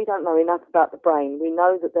said, we don't know enough about the brain. We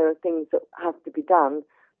know that there are things that have to be done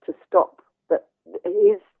to stop that.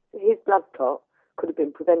 His blood clot could have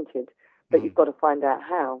been prevented, but you've got to find out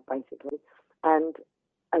how, basically. And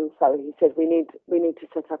so he said, we need to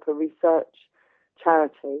set up a research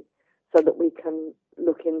charity so that we can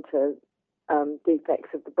look into defects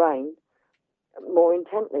of the brain more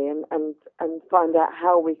intently and find out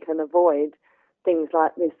how we can avoid things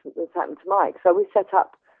like this that's happened to Mike. So we set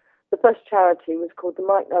up, the first charity was called the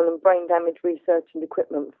Mike Nolan Brain Damage Research and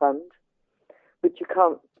Equipment Fund, which you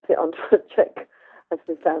can't fit onto a cheque, as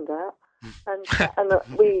we found out.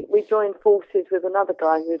 And we joined forces with another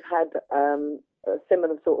guy who'd had a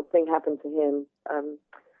similar sort of thing happen to him,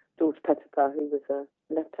 George Pettifer, who was a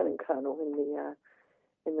lieutenant colonel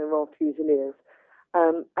in the Royal Fusiliers.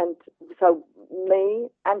 And so me,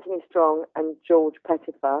 Anthony Strong, and George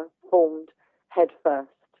Pettifer formed Head First,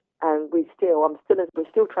 and we're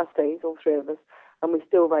still trustees, all three of us, and we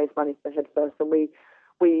still raise money for Head First, and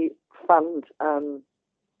we fund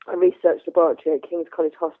a research laboratory at King's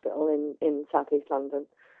College Hospital in South East London,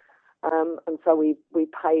 and so we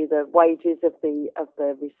pay the wages of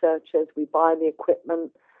the researchers, we buy the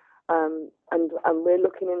equipment, and we're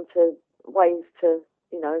looking into ways to,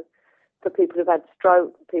 for people who've had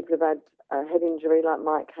stroke, people who've had head injury like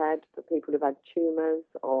Mike had, for people who've had tumours,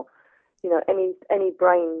 or any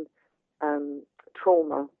brain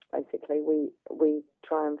trauma. Basically, we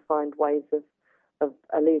try and find ways of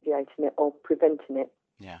alleviating it or preventing it.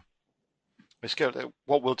 Yeah. It's good.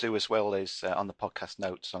 What we'll do as well is on the podcast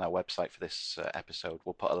notes on our website for this episode,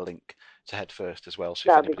 we'll put a link to Head First as well.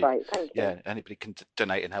 So that'd be great. Thank you. Yeah, anybody can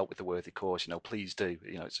donate and help with the worthy cause. Please do.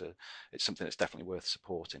 It's something that's definitely worth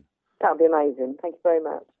supporting. That'd be amazing. Thank you very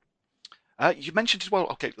much. You mentioned as well.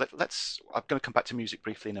 Okay, let's. I'm going to come back to music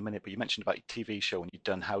briefly in a minute, but you mentioned about your TV show and you'd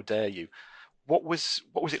done How Dare You. What was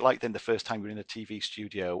it like then the first time you were in a TV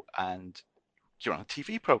studio and you're on a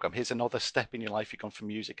TV program? Here's another step in your life. You've gone from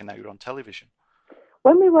music and now you're on television.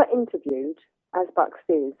 When we were interviewed as Bucks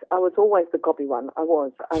Fizz, I was always the gobby one. I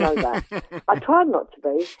know that. I tried not to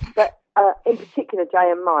be, but in particular,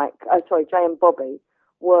 Jay and Bobby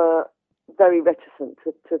were very reticent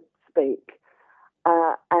to speak.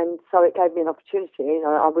 And so it gave me an opportunity.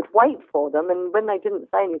 I would wait for them, and when they didn't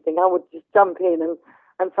say anything, I would just jump in,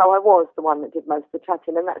 and so I was the one that did most of the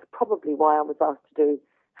chatting, and that's probably why I was asked to do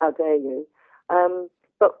How Dare You.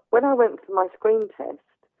 But when I went for my screen test,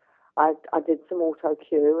 I did some auto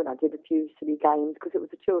cue, and I did a few silly games because it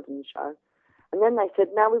was a children's show. And then they said,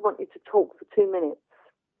 now we want you to talk for 2 minutes.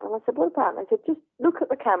 And I said, what about? And they said, just look at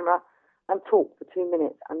the camera and talk for 2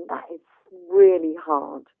 minutes. And that is really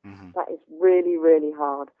hard. Mm-hmm. That is really, really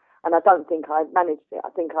hard. And I don't think I managed it. I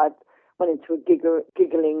think I went into a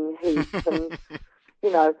giggling heap and,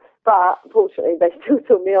 but fortunately they still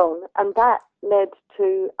took me on. And that led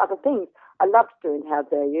to other things. I loved doing How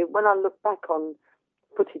Dare You. When I look back on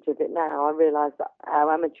footage of it now, I realise that how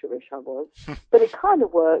amateurish I was. But it kind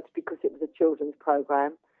of worked because it was a children's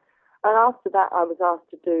programme. And after that, I was asked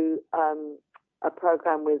to do a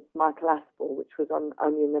programme with Michael Aspel, which was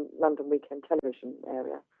only in the London Weekend Television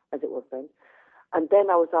area, as it was then. And then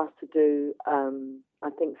I was asked to do, I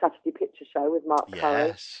think, Saturday Picture Show with Mark Curry.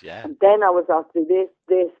 Yes, yeah. And then I was asked to do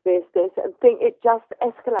this, and it just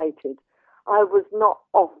escalated. I was not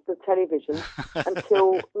off the television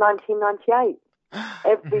until 1998.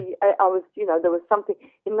 I was, there was something.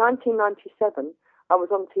 In 1997, I was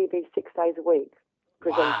on TV 6 days a week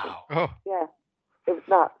presenting. Wow. Oh. Yeah, it was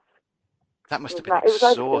nuts. That must have been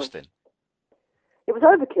exhausting. It was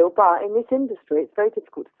overkill, but in this industry, it's very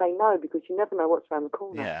difficult to say no because you never know what's around the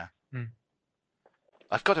corner. Yeah.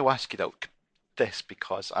 I've got to ask you though this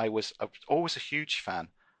because I was always a huge fan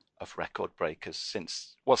of Record Breakers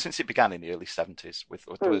since it began in the early 70s with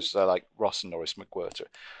there was like Ross and Norris McWhirter.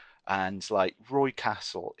 And like Roy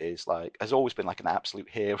Castle has always been like an absolute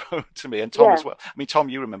hero to me, and Tom as well. I mean, Tom,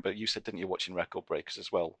 you remember you said, didn't you, watching Record Breakers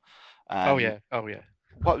as well? Oh yeah.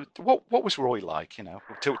 What was Roy like?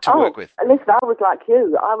 To work with. Listen, I was like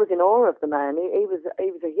you. I was in awe of the man. He was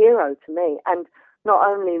a hero to me, and not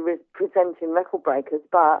only presenting Record Breakers,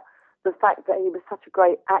 but the fact that he was such a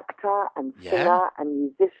great actor and singer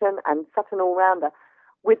and musician and such an all rounder.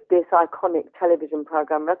 with this iconic television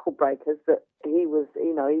program, Record Breakers, that he was,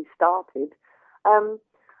 he started. And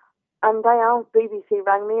BBC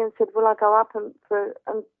rang me and said, will I go up and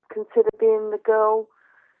consider being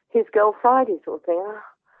his girl Friday sort of thing. I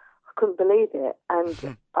couldn't believe it.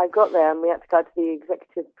 And I got there and we had to go to the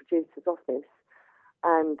executive producer's office.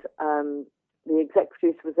 And the exec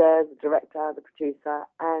producer was there, the director, the producer,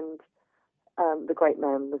 and the great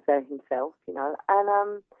man was there himself, And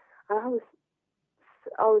I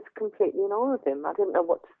was completely in awe of him. I didn't know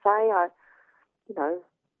what to say.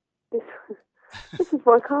 This is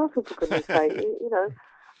Roy Castle, for goodness sake,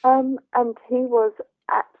 And he was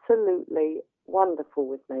absolutely wonderful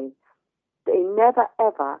with me. He never,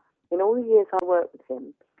 ever, in all the years I worked with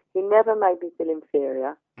him, he never made me feel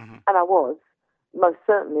inferior. Mm-hmm. And I was. Most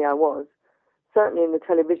certainly I was. Certainly in the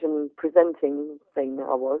television presenting thing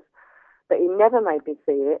I was. But he never made me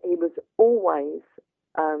feel it. He was always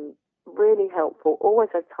really helpful, always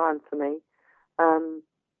had time for me.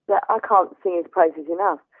 That I can't sing his praises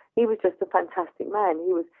enough. He was just a fantastic man.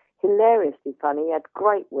 He was hilariously funny. He had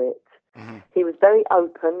great wit. Mm-hmm. He was very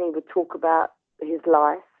open. He would talk about his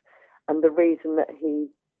life and the reason that he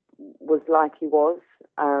was like he was.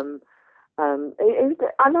 I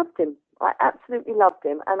loved him. I absolutely loved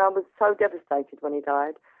him, and I was so devastated when he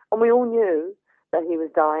died. And we all knew that he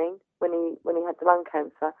was dying when he had the lung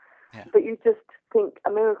cancer. Yeah. But you just think a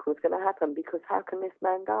miracle is going to happen, because how can this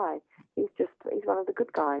man die? He's one of the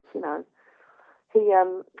good guys, He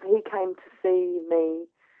came to see me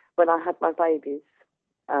when I had my babies.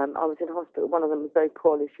 I was in hospital. One of them was very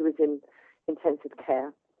poorly. She was in intensive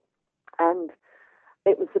care. And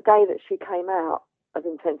it was the day that she came out of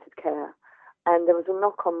intensive care. And there was a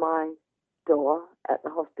knock on my door at the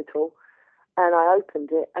hospital. And I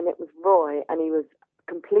opened it, and it was Roy. And he was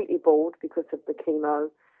completely bald because of the chemo.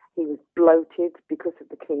 He was bloated because of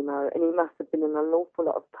the chemo. And he must have been in an awful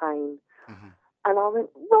lot of pain. Mm-hmm. And I went,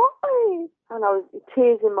 Roy! And I was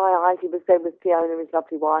tears in my eyes. He was there with Fiona, his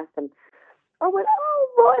lovely wife. And I went, oh,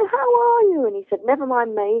 Roy, how are you? And he said, never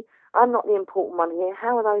mind me. I'm not the important one here.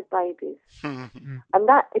 How are those babies? And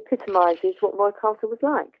that epitomises what Roy Castle was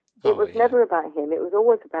like. It was never about him. It was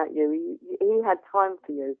always about you. He had time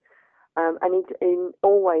for you. And he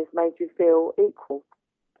always made you feel equal,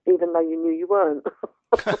 even though you knew you weren't.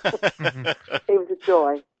 It was a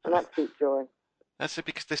joy, an absolute joy. That's it,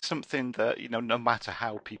 because there's something that, no matter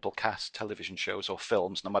how people cast television shows or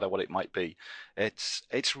films, no matter what it might be,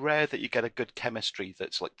 it's rare that you get a good chemistry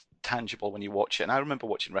that's like tangible when you watch it. And I remember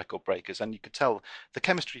watching Record Breakers, and you could tell the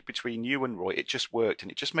chemistry between you and Roy, it just worked,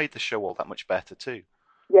 and it just made the show all that much better too.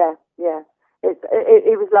 Yeah.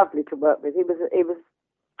 It was lovely to work with. It was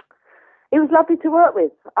lovely to work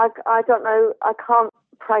with. I don't know, I can't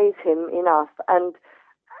praise him enough. And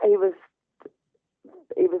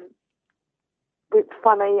it's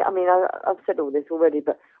funny. I mean, I've said all this already,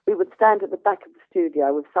 but we would stand at the back of the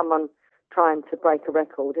studio with someone trying to break a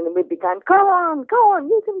record, and then we'd be going, go on,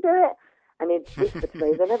 you can do it. And he'd whisper to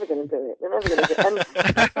me, they're never going to do it. And it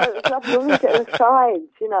was lovely, all these little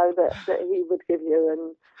asides, that he would give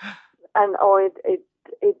you. Or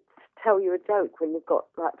it'd tell you a joke when you've got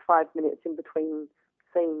like 5 minutes in between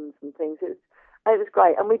scenes and things. It was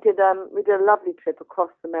great. And we did a lovely trip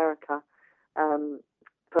across America,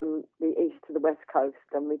 from the east to the west coast,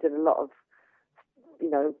 and we did a lot of,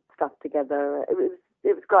 stuff together.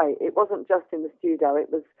 It was great. It wasn't just in the studio. It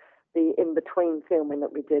was the in-between filming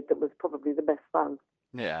that we did that was probably the best fun.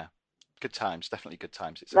 Yeah, good times. Definitely good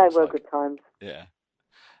times. They were good times. Yeah.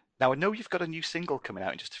 Now, I know you've got a new single coming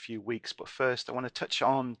out in just a few weeks, but first I want to touch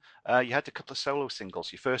on, you had a couple of solo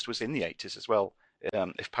singles. Your first was in the 80s as well,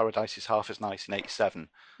 If Paradise is Half as Nice in 87.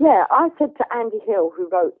 Yeah, I said to Andy Hill, who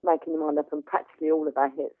wrote Making Your Mind Up and practically all of our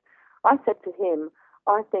hits, I said to him,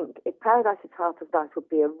 I think If Paradise is Half as Nice would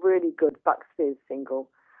be a really good Bucks Fizz single.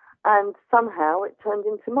 And somehow it turned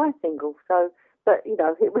into my single. So, but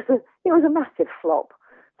it was a massive flop.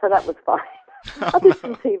 So that was fine. I did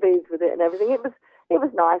some TVs with it and everything. It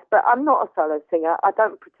was nice, but I'm not a solo singer. I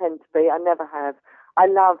don't pretend to be. I never have. I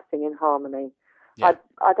love singing harmony. Yeah.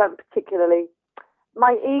 I don't particularly.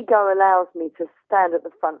 My ego allows me to stand at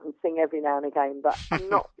the front and sing every now and again, but I'm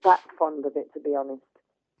not that fond of it, to be honest.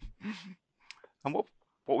 And what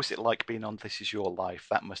was it like being on This Is Your Life?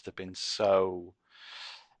 That must have been so.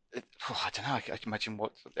 I don't know. I can imagine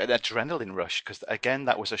what an adrenaline rush, because again,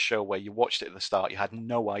 that was a show where you watched it at the start. You had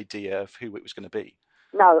no idea of who it was going to be.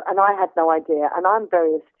 No, and I had no idea. And I'm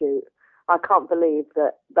very astute. I can't believe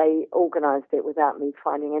that they organised it without me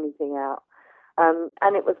finding anything out.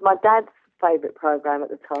 And it was my dad's favourite programme at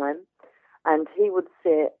the time. And he would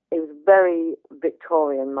sit. He was very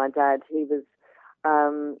Victorian, my dad. He was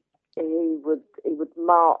he would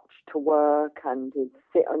march to work, and he'd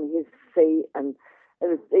sit on his seat, and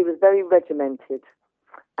he was very regimented.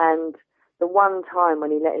 And the one time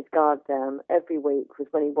when he let his guard down every week was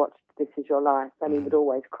when he watched This Is Your Life, and he would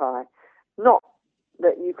always cry. Not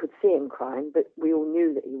that you could see him crying, but we all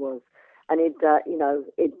knew that he was. And he'd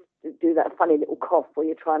do that funny little cough where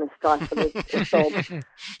you're trying to stifle a sob,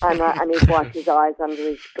 and he'd wipe his eyes under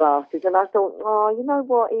his glasses. And I thought, oh, you know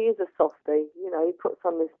what? He is a softie. You know, he puts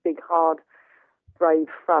on this big, hard, brave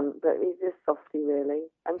front, but he's just softie, really.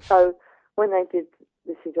 And so when they did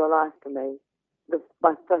This Is Your Life for me,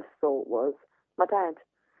 my first thought was my dad,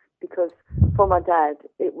 because for my dad,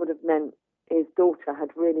 it would have meant his daughter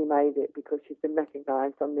had really made it because she's been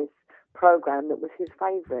recognised on this programme that was his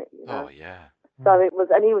favourite. You know? Oh, yeah. So it was,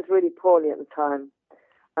 and he was really poorly at the time.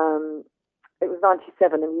 It was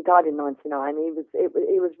 97, and he died in 99. He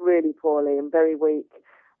was really poorly and very weak,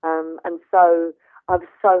 and so I was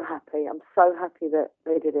so happy. I'm so happy that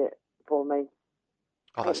they did it for me.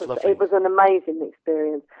 Oh, that's lovely. It was an amazing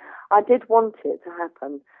experience. I did want it to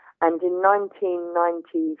happen, and in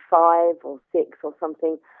 1995 or 6 or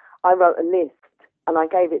something, I wrote a list and I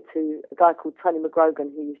gave it to a guy called Tony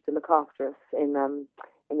McGrogan, who used to look after us in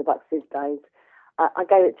the Bucks Fizz days. I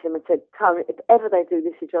gave it to him and said, Tony, if ever they do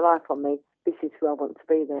This Is Your Life on me, this is who I want to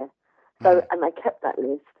be there. So, and they kept that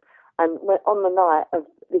list. And on the night of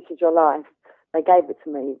This Is Your Life, they gave it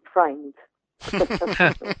to me framed.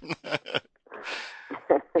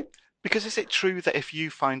 Because is it true that if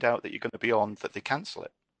you find out that you're going to be on, that they cancel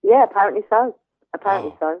it? Yeah, apparently so.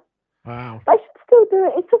 So. Wow. They should still do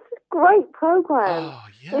it. It's just a great program. Oh,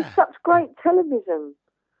 yeah. It's such great television.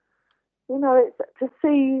 You know, it's to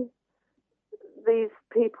see these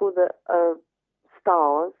people that are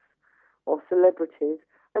stars or celebrities,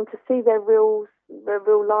 and to see their real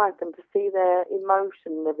life, and to see their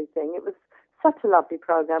emotion and everything. It was such a lovely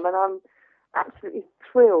program, and I'm absolutely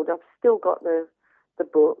thrilled. I've still got the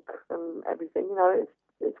book and everything. You know,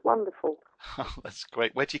 it's wonderful. Oh, that's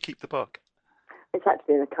great. Where do you keep the book? It's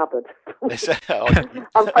actually in a cupboard. Oh.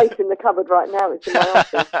 I'm facing the cupboard right now. It's in my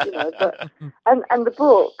office, you know. But and the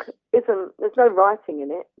book isn't. There's no writing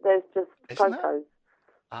in it. There's just photos.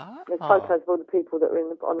 There's photos of all the people that were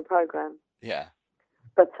on the program. Yeah.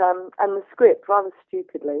 But and the script, rather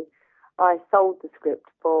stupidly, I sold the script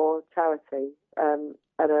for charity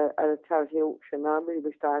at a charity auction. I really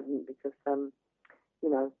wished I hadn't, because you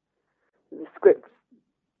know, the script.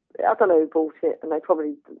 I don't know who bought it, and they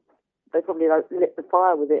probably lit the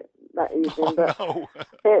fire with it that evening. But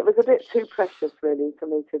it was a bit too precious, really, for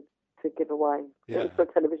me to give away. Yeah. It was for a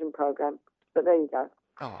television program. But there you go.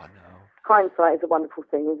 Oh, no. Hindsight is a wonderful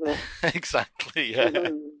thing, isn't it? Exactly, yeah.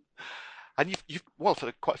 Mm-hmm. And you've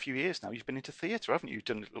for quite a few years now, you've been into theatre, haven't you? You've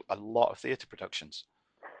done a lot of theatre productions.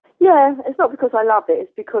 Yeah, it's not because I love it.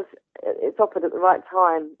 It's because it's offered at the right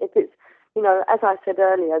time. If it's, you know, as I said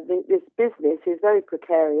earlier, this business is very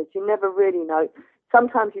precarious. You never really know.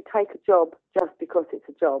 Sometimes you take a job just because it's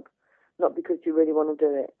a job, not because you really want to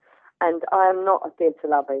do it. And I am not a theatre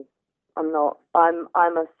lovey. I'm not. I'm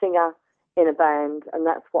a singer in a band, and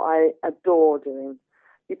that's what I adore doing.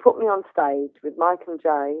 You put me on stage with Mike and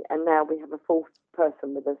Jay, and now we have a fourth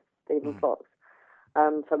person with us, Stephen Fox.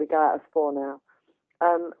 So we go out as 4 now.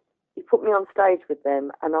 You put me on stage with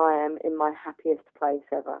them, and I am in my happiest place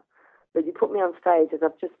ever. But you put me on stage as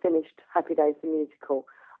I've just finished Happy Days the musical.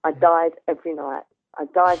 I died every night. I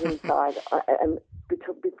died inside, and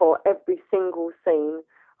before every single scene,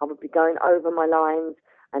 I would be going over my lines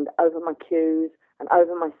and over my cues and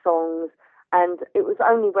over my songs. And it was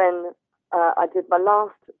only when I did my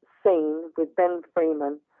last scene with Ben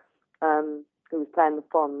Freeman, who was playing the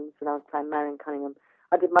Fonz, and I was playing Marion Cunningham.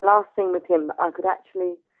 I did my last scene with him. I could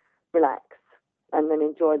actually relax and then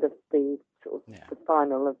enjoy the sort of the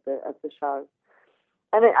final of the show.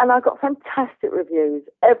 And I got fantastic reviews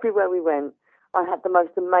everywhere we went. I had the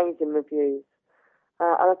most amazing reviews.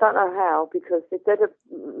 And I don't know how, because if they'd have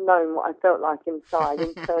known what I felt like inside,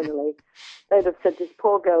 internally, they'd have said, this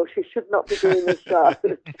poor girl, she should not be doing this show.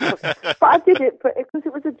 But I did it because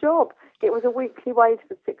it was a job. It was a weekly wage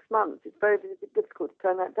for 6 months. It's very difficult to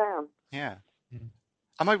turn that down. Yeah.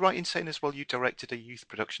 Am I right in saying as well you directed a youth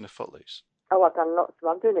production of Footloose? Oh, I've done lots of them.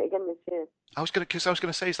 I'm doing it again this year. I was going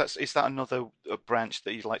to say, is that another branch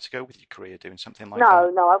that you'd like to go with your career, doing something like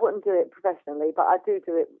that? No, I wouldn't do it professionally, but I do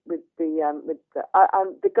it with the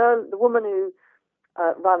woman who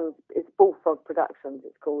runs, it's Bullfrog Productions,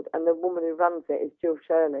 it's called, and the woman who runs it is Jill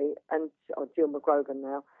Shirley, or Jill McGrogan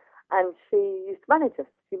now, and she used to manage us.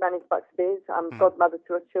 She managed Bucks Fizz. I'm godmother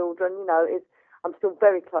to her children. You know, I'm still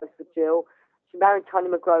very close with Jill. She married Tony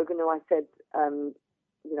McGrogan, who I said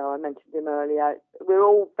I mentioned him earlier. We're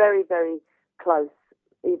all very, very close,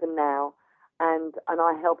 even now, and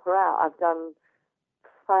I help her out. I've done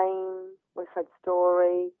Fame, West Side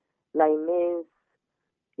Story, Les Mis,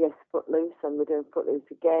 yes, Footloose, and we're doing Footloose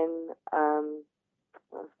again.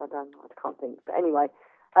 What else have I done? I can't think. But anyway,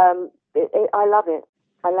 I love it.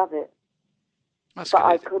 I love it. That's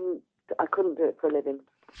but good. I couldn't do it for a living.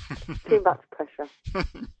 Too much pressure.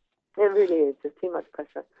 It really is. There's too much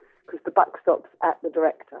pressure because the buck stops at the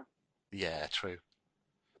director. Yeah, true.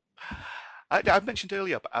 I mentioned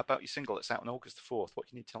earlier about your single that's out on August the 4th. What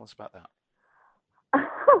can you tell us about that?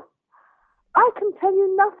 I can tell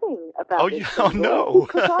you nothing about it. Oh, no.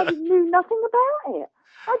 Because I knew nothing about it.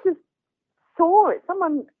 I just saw it.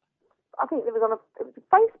 Someone, I think it was a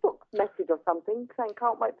Facebook message or something saying,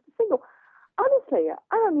 can't wait for the single. Honestly,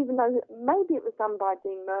 I don't even know. Maybe it was done by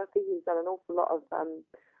Dean Murphy, who's done an awful lot of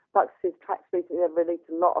Bucks' tracks recently. They've released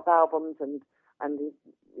a lot of albums and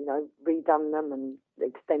redone them and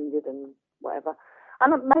extended and whatever.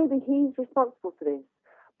 And maybe he's responsible for this.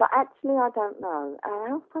 But actually, I don't know.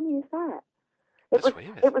 How funny is that?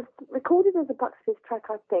 It was recorded as a Bucks track,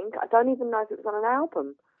 I think. I don't even know if it was on an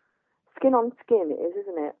album. Skin on Skin, it is,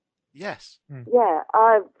 isn't it? Yes. Mm. Yeah,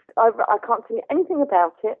 I can't tell you anything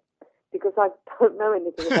about it because I don't know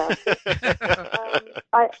anything about it.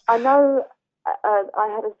 I know I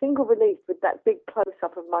had a single release with that big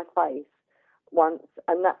close-up of my face once,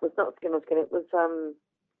 and that was not Skin on Skin. It was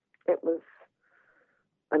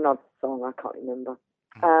another song, I can't remember.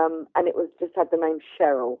 And it was just had the name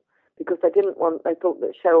Cheryl because they thought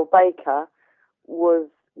that Cheryl Baker would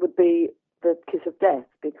be the kiss of death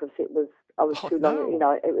because I was too long,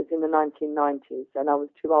 it was in the 1990s and I was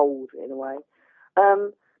too old in a way.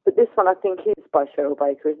 But this one I think is by Cheryl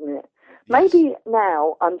Baker, isn't it? Yes. Maybe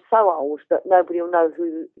now I'm so old that nobody will know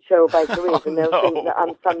who Cheryl Baker is and they'll think that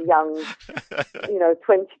I'm some young,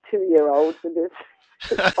 22-year-old with this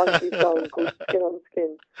funky song called Skin on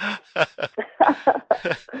Skin.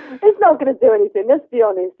 It's not going to do anything, let's be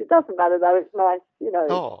honest. It doesn't matter though, it's nice, it's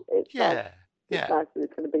nice. It's nice that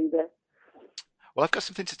it's going to be there. Well, I've got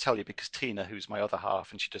something to tell you because Tina, who's my other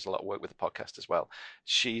half, and she does a lot of work with the podcast as well,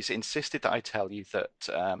 she's insisted that I tell you that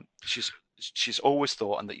she's always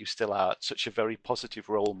thought and that you still are such a very positive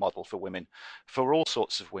role model for women, for all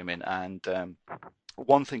sorts of women. And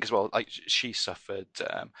one thing as well, like she suffered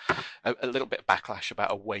a little bit of backlash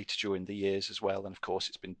about her weight during the years as well, and of course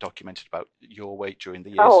it's been documented about your weight during the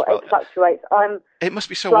years. Oh, as well. It fluctuates. It must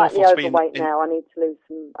be so slightly awful to overweight now. I need to lose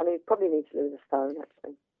some. Probably need to lose a stone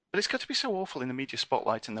actually. But it's got to be so awful in the media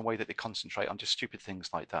spotlight and the way that they concentrate on just stupid things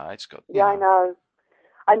like that. It's got. Yeah, I know.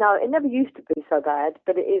 It never used to be so bad,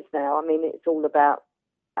 but it is now. I mean, it's all about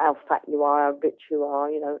how fat you are, how rich you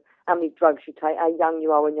are, how many drugs you take, how young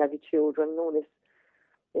you are when you have your children, all this.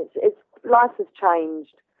 It's life has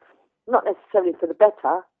changed, not necessarily for the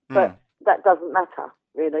better, but that doesn't matter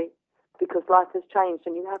really, because life has changed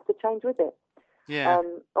and you have to change with it. Yeah.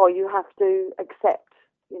 Or you have to accept,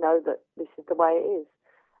 that this is the way it is.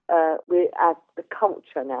 We're at the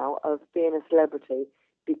culture now of being a celebrity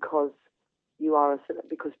because you are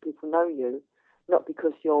because people know you, not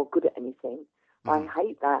because you're good at anything. I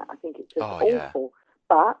hate that. I think it's just awful. Yeah.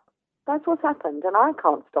 But that's what's happened, and I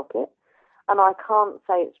can't stop it. And I can't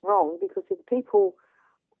say it's wrong because if people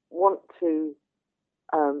want to,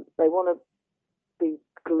 they want to be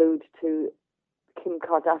glued to Kim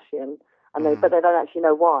Kardashian, but they don't actually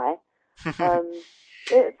know why.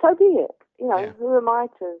 So be it. Who am I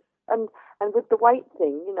to? And with the weight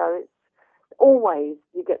thing, it's always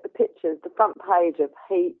you get the pictures, the front page of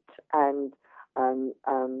Heat and I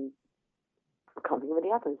can't think of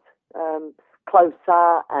any others,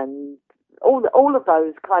 Closer and all of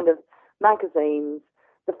those kind of magazines.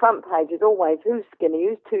 The front page is always who's skinny,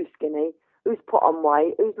 who's too skinny, who's put on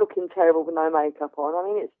weight, who's looking terrible with no makeup on. I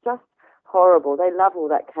mean, it's just horrible. They love all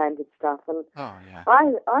that candid stuff, and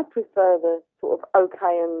I prefer the sort of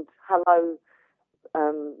okay and hello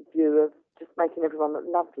view of just making everyone look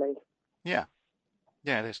lovely. Yeah,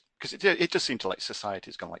 it is, because it does seem to like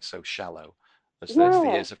society's gone like so shallow as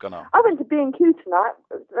the years have gone on. I went to B&Q tonight.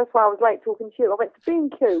 That's why I was late talking to you. I went to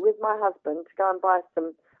B&Q with my husband to go and buy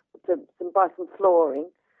some flooring,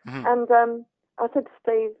 and I said to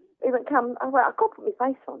Steve, he went, "Come." I went, "I've got to put my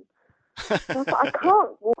face on." And I thought, I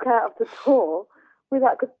can't walk out of the door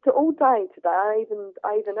without, because all day today, I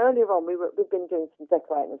even earlier on, we've been doing some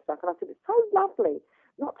decorating and stuff, and I said, it's so lovely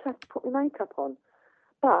not to have to put my makeup on.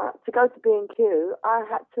 But to go to B&Q, I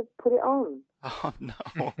had to put it on. Oh, no.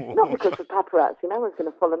 Not because of paparazzi, no one's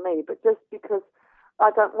going to follow me, but just because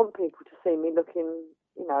I don't want people to see me looking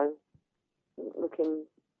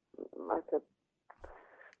like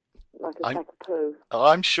like a sack of poo. Oh,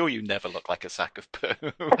 I'm sure you never look like a sack of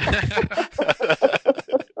poo.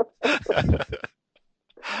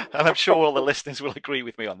 And I'm sure all the listeners will agree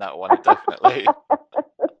with me on that one, definitely.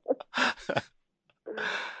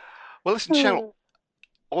 Well, listen, Cheryl,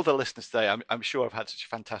 all the listeners today, I'm sure have had such a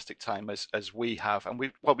fantastic time as we have, and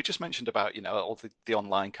we just mentioned about all the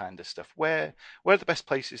online kind of stuff. Where are the best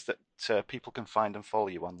places that people can find and follow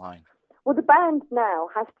you online? Well, the band now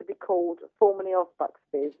has to be called formerly of Bucks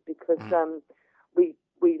Fizz because we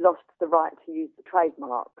lost the right to use the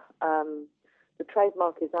trademark. The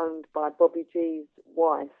trademark is owned by Bobby G's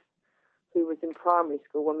wife, who was in primary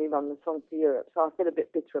school when we run the Song for Europe. So I feel a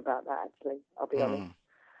bit bitter about that, actually, I'll be honest.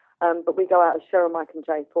 But we go out as Cheryl, Mike and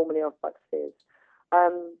Jay, formerly of Bucks Fizz.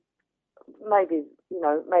 Maybe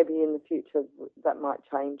in the future that might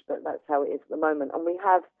change, but that's how it is at the moment. And we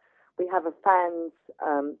have a fans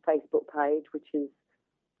Facebook page, which is,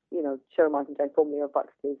 Cheryl, Mike and Jay, formerly of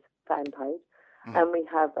Bucks Fizz fan page. And we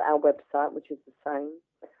have our website, which is the same.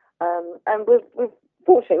 And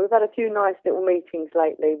fortunately, we've had a few nice little meetings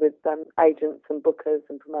lately with agents and bookers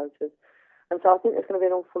and promoters. And so I think there's going to be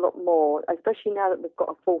an awful lot more, especially now that we've got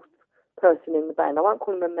a fourth person in the band. I won't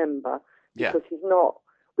call him a member because he's not.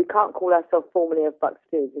 We can't call ourselves formerly of Bucks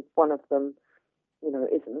Fizz if one of them,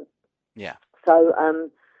 isn't. Yeah. So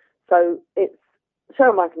it's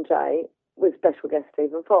Cheryl, Mike and Jay with special guest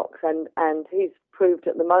Stephen Fox, and he's proved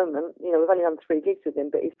at the moment. We've only done 3 gigs with him,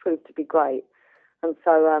 but he's proved to be great. And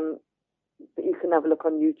so you can have a look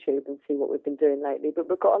on YouTube and see what we've been doing lately. But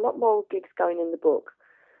we've got a lot more gigs going in the book.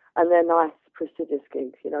 And they're nice, prestigious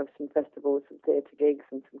gigs, some festivals, some theatre gigs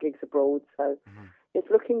and some gigs abroad. So it's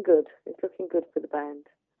looking good. It's looking good for the band.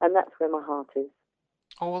 And that's where my heart is.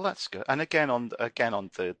 Oh, well, that's good. And again on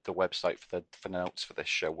the website for notes for this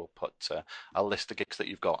show, we'll put a list of gigs that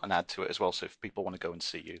you've got and add to it as well. So if people want to go and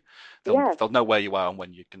see you, they'll know where you are and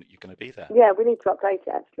when you're going to be there. Yeah, we need to update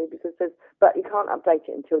it actually but you can't update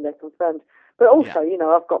it until they're confirmed. But also,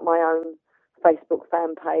 I've got my own Facebook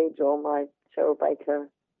fan page or my Cheryl Baker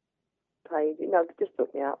page. Just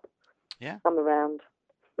look me up. Yeah, I'm around.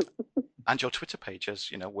 And your Twitter page,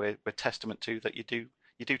 as we're testament to that you do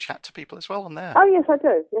chat to people as well on there. Oh yes, I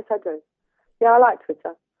do. Yeah, I like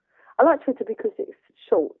Twitter. I like Twitter because it's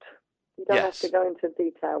short. You don't have to go into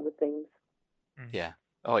detail with things. Yeah.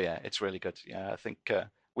 Oh yeah, it's really good. Yeah, I think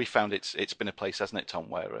we found it's been a place, hasn't it, Tom,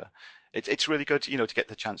 where it's really good, to get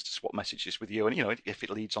the chance to swap messages with you, and if it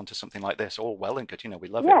leads on to something like this, all well and good. We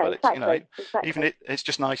love it, but exactly, it's even it's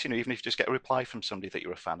just nice, even if you just get a reply from somebody that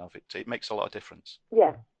you're a fan of, it makes a lot of difference.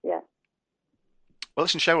 Yeah. Well,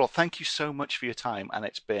 listen, Cheryl, thank you so much for your time, and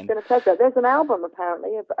it's been a pleasure. There's an album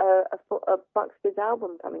apparently, a Bucks Fizz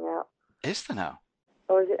album coming out. Is there now?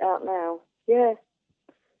 Or is it out now? Yeah,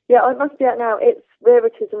 it must be out now. It's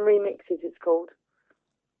Rarities and Remixes. It's called.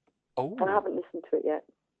 Oh. And I haven't listened to it yet.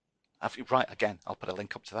 Have you? Right, again, I'll put a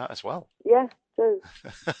link up to that as well. Yeah, do.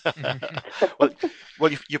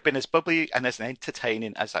 well, you've been as bubbly and as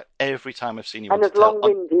entertaining as every time I've seen you. And as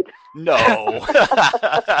long-winded. No,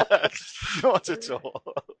 not at all.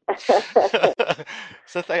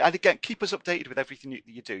 So, and again, keep us updated with everything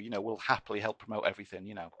you do. We'll happily help promote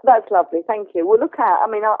everything. That's lovely. Thank you. Well, look out. I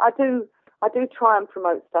mean, I do try and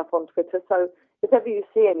promote stuff on Twitter. So if ever you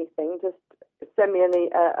see anything, just send me an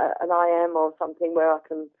IM or something where I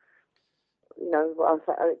can.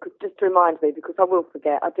 Just to remind me, because I will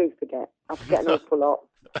forget. I do forget. I forget an awful lot.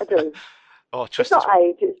 I do. Oh, it's not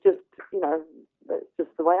age. It's just, it's just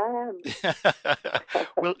the way I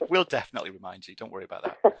am. We'll definitely remind you. Don't worry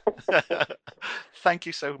about that. Thank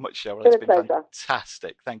you so much, Cheryl. It's been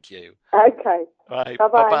fantastic. Thank you. Okay. Right.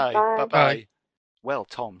 Bye-bye. Bye-bye. Well,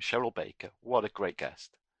 Tom, Cheryl Baker, what a great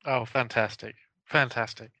guest. Oh, fantastic.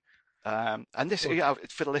 Fantastic. And this,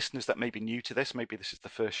 for the listeners that may be new to this, maybe this is the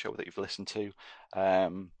first show that you've listened to. I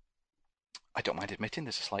don't mind admitting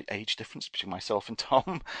there's a slight age difference between myself and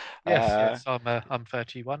Tom. Yes. I'm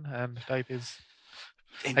 31, and Dave is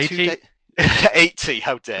 80. 80.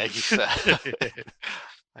 How dare you, sir?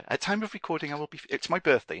 At time of recording, it's my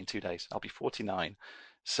birthday in 2 days. I'll be 49.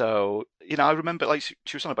 So, I remember, she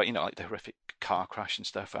was on about, the horrific car crash and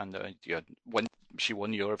stuff, and when she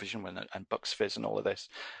won Eurovision and Bucks Fizz and all of this.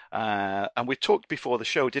 And we talked before the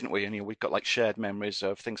show, didn't we? And we've got shared memories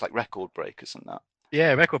of things like Record Breakers and that.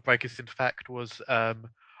 Yeah, Record Breakers, in fact, was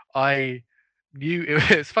I knew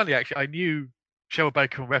it's funny actually. I knew Cheryl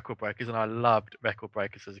Baker from Record Breakers, and I loved Record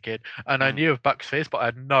Breakers as a kid. And I knew of Bucks Fizz, but I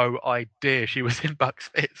had no idea she was in Bucks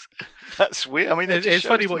Fizz. That's weird. I mean, it's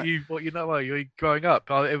funny what you know. Well, you're growing up.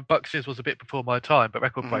 Bucks Fizz was a bit before my time, but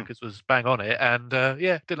Record Breakers was bang on it, and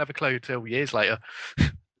didn't have a clue till years later.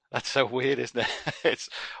 That's so weird, isn't it? It's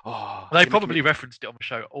They probably referenced it on the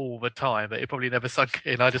show all the time, but it probably never sunk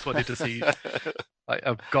in. I just wanted to see like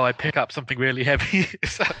a guy pick up something really heavy.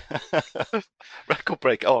 Record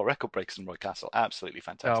Breakers and Roy Castle, absolutely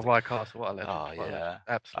fantastic. Oh, Roy Castle, what a legend! Oh yeah,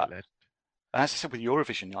 absolutely. As I said with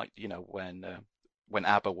Eurovision, like when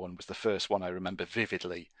ABBA won was the first one I remember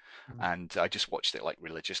vividly, and I just watched it like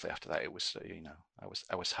religiously after that. It was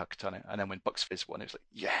I was hooked on it. And then when Bucks Fizz won, it was like,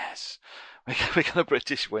 yes, we got a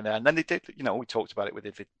British winner. And then they did, we talked about it with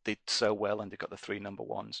it. They did so well, and they got the 3 number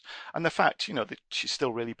ones. And the fact, that she's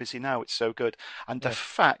still really busy now, it's so good. And the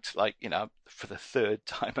fact, like, for the 3rd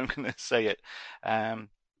time, I'm going to say it.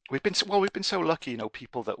 We've been so lucky,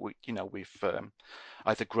 people that we've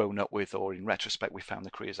either grown up with or in retrospect we found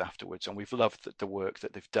their careers afterwards, and we've loved the work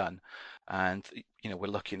that they've done, and we're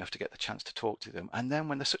lucky enough to get the chance to talk to them. And then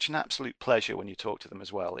when there's such an absolute pleasure when you talk to them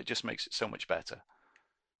as well, it just makes it so much better.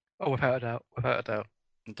 Oh, without a doubt.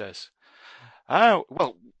 It does.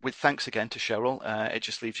 Well, with thanks again to Cheryl, it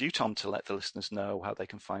just leaves you, Tom, to let the listeners know how they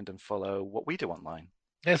can find and follow what we do online.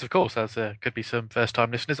 Yes, of course, as could be some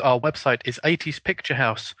first-time listeners. Our website is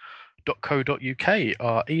 80spicturehouse.co.uk.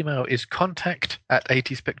 Our email is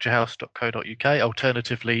contact@80spicturehouse.co.uk.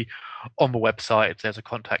 Alternatively, on the website, there's a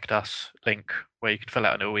Contact Us link where you can fill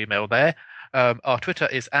out an email there. Our Twitter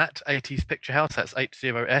is @80spicturehouse. That's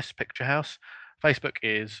 80S Picturehouse. Facebook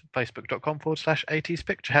is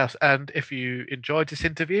facebook.com/80spicturehouse. And if you enjoyed this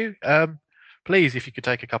interview, please, if you could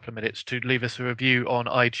take a couple of minutes to leave us a review on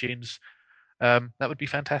iTunes, that would be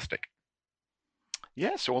fantastic.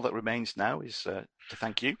 Yeah, so all that remains now is to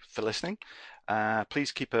thank you for listening.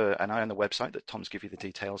 Please keep an eye on the website that Tom's give you the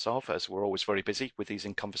details of, as we're always very busy with these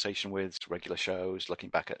In Conversation With regular shows, looking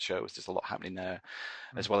back at shows. There's a lot happening there,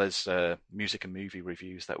 as well as music and movie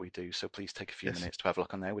reviews that we do. So please take a few minutes to have a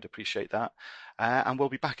look on there. We'd appreciate that. And we'll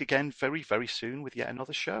be back again very, very soon with yet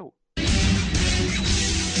another show.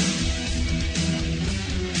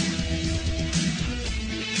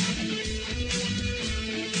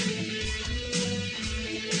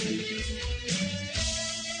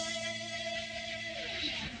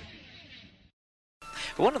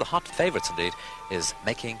 But one of the hot favourites indeed is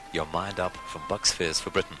Making Your Mind Up from Bucks Fizz for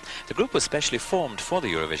Britain. The group was specially formed for the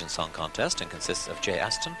Eurovision Song Contest and consists of Jay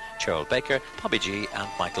Aston, Cheryl Baker, Bobby G and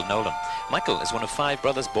Michael Nolan. Michael is one of 5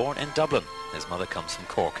 brothers born in Dublin. His mother comes from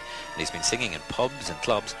Cork, and he's been singing in pubs and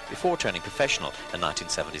clubs before turning professional in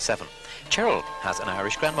 1977. Cheryl has an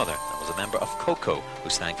Irish grandmother and was a member of Coco, who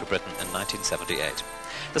sang for Britain in 1978.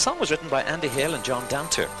 The song was written by Andy Hale and John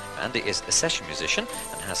Danter. Andy is a session musician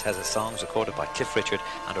and has his songs recorded by Cliff Richard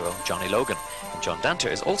and our own Johnny Logan. And John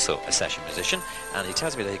Danter is also a session musician, and he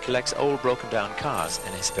tells me that he collects old broken down cars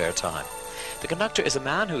in his spare time. The conductor is a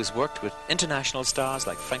man who has worked with international stars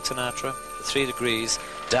like Frank Sinatra, The 3 Degrees,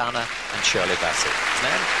 Dana and Shirley Bassey. His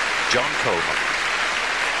name, John Coleman.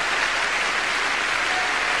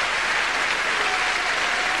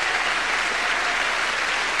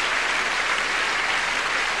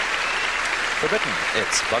 For Britain,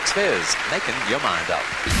 it's Bucks Fizz, Making Your Mind Up.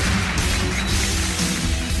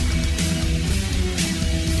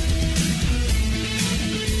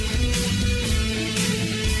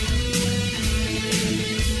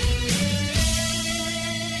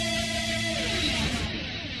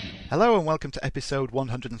 Hello and welcome to episode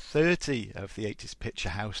 130 of the 80s Picture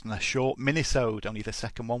House, and a short minisode, only the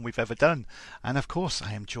second one we've ever done. And of course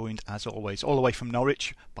I am joined, as always, all the way from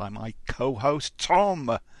Norwich by my co-host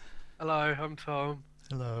Tom. Hello, I'm Tom.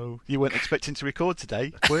 Hello. You weren't expecting to record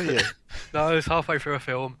today, were you? No, it's halfway through a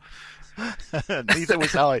film. Neither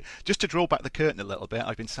was I. Just to draw back the curtain a little bit,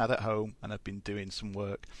 I've been sat at home and I've been doing some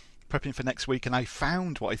work, prepping for next week, and I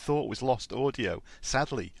found what I thought was lost audio.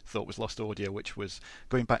 Sadly, thought was lost audio, which was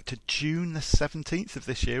going back to June the 17th of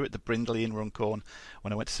this year at the Brindley in Runcorn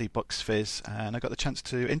when I went to see Bucks Fizz, and I got the chance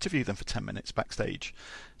to interview them for 10 minutes backstage.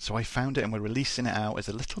 So I found it, and we're releasing it out as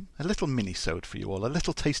a little mini-sode for you all, a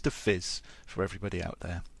little taste of fizz for everybody out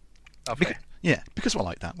there. Okay. Because we're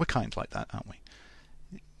like that. We're kind like that, aren't we?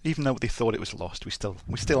 Even though they thought it was lost, we still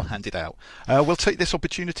hand it out. We'll take this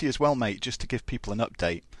opportunity as well, mate, just to give people an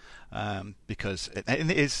update, because it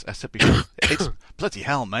is, I said before, it's bloody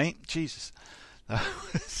hell, mate. Jesus, I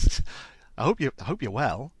hope you're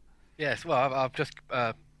well. Yes, well, I'm just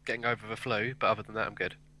getting over the flu, but other than that, I'm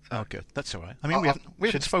good. So. Oh, good. That's all right. I mean, we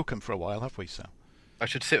haven't spoken for a while, have we? So I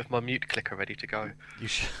should sit with my mute clicker ready to go. You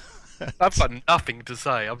should. I've got nothing to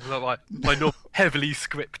say. I'm like my not heavily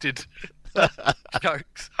scripted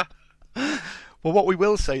jokes. Well, what we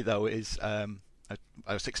will say though is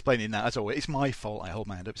I was explaining that as always. It's my fault. I hold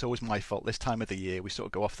my hand up. It's always my fault. This time of the year, we sort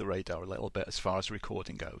of go off the radar a little bit as far as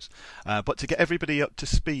recording goes. But to get everybody up to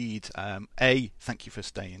speed, A, thank you for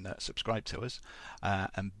staying subscribed to us,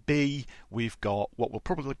 and B, we've got what will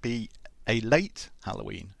probably be a late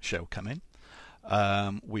Halloween show coming.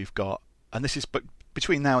 We've got, and this is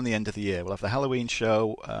between now and the end of the year, we'll have the Halloween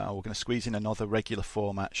show. We're going to squeeze in another regular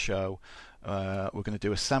format show. We're going to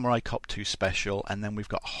do a Samurai Cop 2 special, and then we've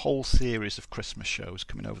got a whole series of Christmas shows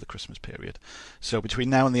coming over the Christmas period. So between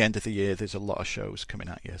now and the end of the year, there's a lot of shows coming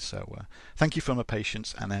at you. So thank you for my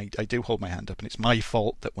patience, and I do hold my hand up, and it's my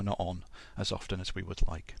fault that we're not on as often as we would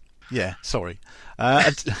like. Yeah, sorry.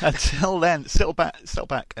 Until then, sit back,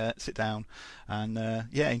 sit down, and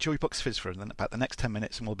enjoy Bucks Fizz for about the next 10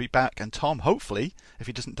 minutes, and we'll be back. And Tom, hopefully, if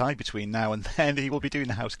he doesn't die between now and then, he will be doing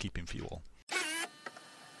the housekeeping for you all.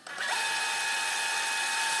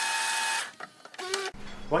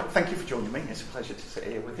 Right, thank you for joining me. It's a pleasure to sit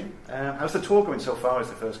here with you. How's the tour going so far? Is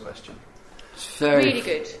the first question. It's very really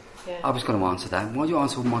good. Yeah. I was going to answer that. Why do you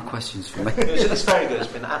answer all my questions for me? It's very good. It's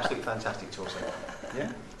been an absolutely fantastic tour so far.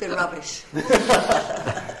 Yeah. Bit rubbish.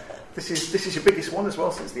 This is your biggest one as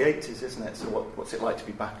well since the 80s, isn't it? So what's it like to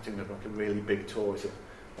be back doing a really big tour?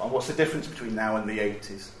 And what's the difference between now and the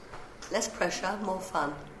 80s? Less pressure, more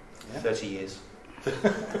fun. Yeah. 30 years.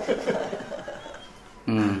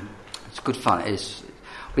 It's good fun. It is.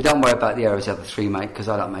 We don't worry about the errors the other three make, because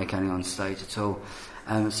I don't make any on stage at all.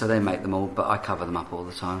 So they make them all, but I cover them up all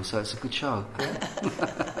the time, so it's a good show. Yeah.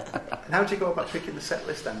 And how do you go about picking the set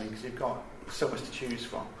list then? Because you've got so much to choose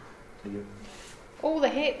from. All the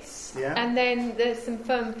hits, and then there's some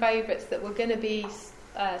firm favourites that were going to be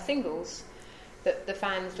singles that the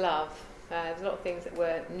fans love. There's a lot of things that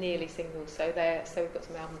were nearly singles, so we've got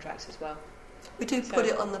some album tracks as well. We do put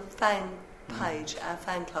it on the fan page, our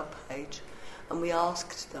fan club page, and we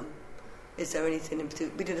asked them, is there anything in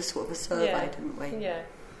particular? We did a sort of a survey, didn't we? Yeah.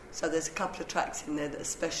 So there's a couple of tracks in there that are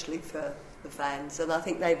especially for the fans, and I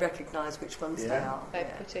think they recognise which ones they are. They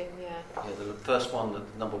put in, The first one, the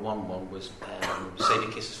number one was Sadie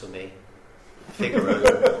Kisses for Me, Figaro.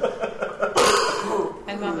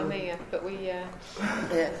 and Mamma Mia, but we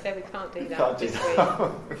said we can't do that this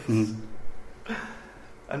week.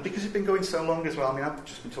 And because you've been going so long as well, I mean, I've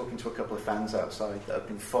just been talking to a couple of fans outside that have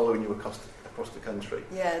been following you across the country.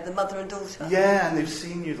 Yeah, the mother and daughter. Yeah, and they've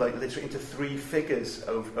seen you like literally into three figures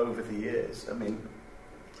over the years. I mean,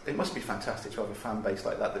 it must be fantastic to have a fan base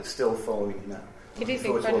like that that's still following you now. It is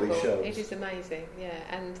incredible. It is amazing,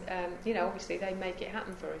 and obviously they make it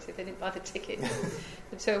happen for us. If they didn't buy the tickets,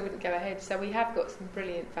 the tour wouldn't go ahead. So we have got some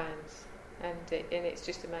brilliant fans, and it's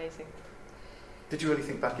just amazing. Did you really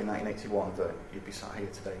think back in 1981 that you'd be sat here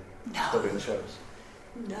today, no. still doing the shows?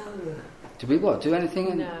 No. Did we do anything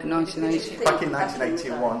in 1980? Back in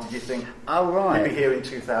 1981, did you think oh, right. you'd be here in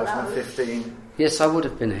 2015? Yes, I would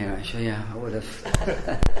have been here, actually, yeah, I would have.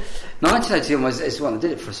 1981 is the one that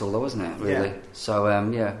did it for us all, though, wasn't it, really? Yeah. So,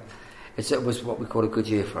 it was what we call a good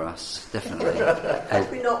year for us, definitely.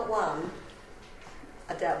 Had we not won,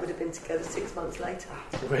 I doubt we'd have been together 6 months later.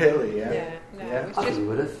 Really, yeah? Yeah, no, yeah. it was I think we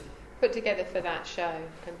would have. Put together for that show,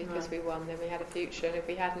 and because we won, then we had a future. And if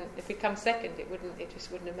we'd come second, it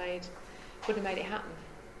just wouldn't have made it happen.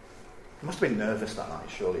 You must have been nervous that night,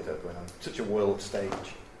 surely, though, going on such a world stage.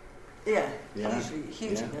 Yeah.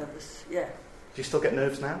 Hugely nervous. Yeah. Do you still get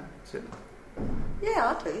nerves now?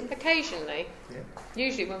 Yeah, I do. Occasionally. Yeah.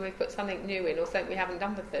 Usually when we put something new in or something we haven't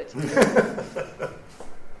done for 30 years.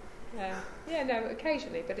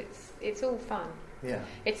 Occasionally, but it's all fun. Yeah.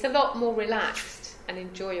 It's a lot more relaxed and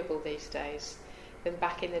enjoyable these days than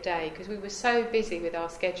back in the day, because we were so busy with our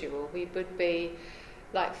schedule. We would be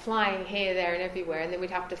like flying here, there and everywhere, and then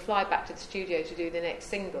we'd have to fly back to the studio to do the next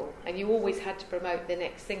single, and you always had to promote the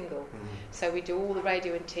next single. So we do all the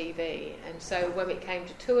radio and TV, and so when it came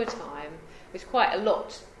to tour time, it was quite a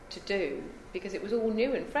lot to do because it was all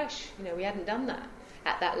new and fresh. We hadn't done that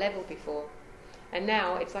at that level before, and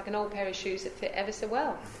now it's like an old pair of shoes that fit ever so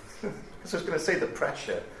well. So I was going to say the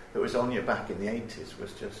pressure that was on you back in the 80s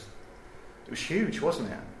was it was huge,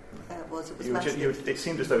 wasn't it? Yeah, it was. It was massive. It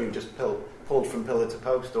seemed as though you just pulled from pillar to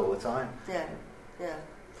post all the time. Yeah.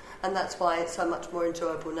 And that's why it's so much more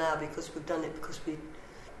enjoyable now, because we've done it because we've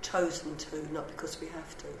chosen to, not because we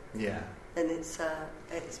have to. Yeah. And it's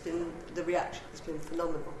been, the reaction has been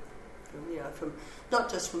phenomenal. From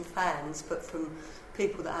not just from fans, but from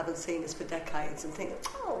people that haven't seen us for decades and think,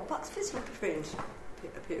 oh, Bucks Fizz will be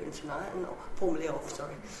appearing tonight, and formally off,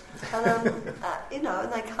 sorry. And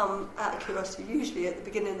and they come out of curiosity. Usually at the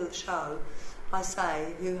beginning of the show, I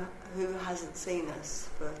say who hasn't seen us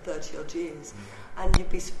for 30 odd years, and you'd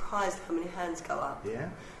be surprised how many hands go up. Yeah.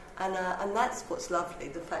 And that's what's lovely,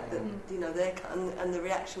 the fact that, you know, and the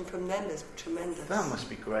reaction from them is tremendous. That must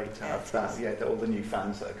be great to have that. Yeah, all the new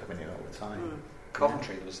fans that are coming in all the time.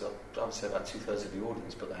 Coventry, there was, I would say, about 2/3 of the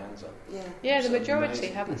audience put their hands up. Yeah, the majority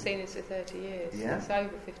haven't seen us for 30 years. Yeah. It's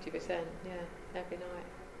over 50%, every night.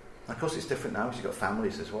 Of course, it's different now because you've got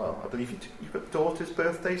families as well. I believe you've got daughters'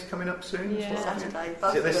 birthdays coming up soon as well. Saturday.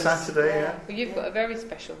 Is it this Saturday, yeah? Well, you've got a very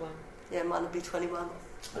special one. Yeah, mine will be 21.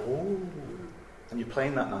 Oh. And you're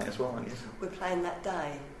playing that night as well, aren't you? We're playing that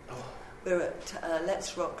day. Oh. We're at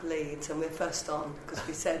Let's Rock Leeds, and we're first on because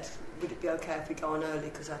we said, would it be okay if we go on early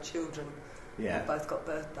because our children have both got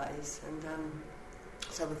birthdays, and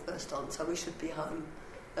so we're first on, so we should be home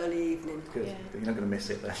early evening. Good. Yeah. You're not going to miss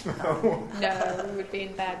it then. No, we would be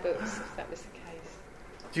in bad books if that was the case.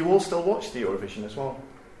 Do you all still watch the Eurovision as well?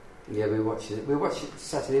 Yeah, we watch it. We watch it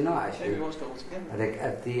Saturday night actually. Yeah, we watched it all together.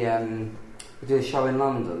 We did a show in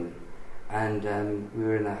London, and we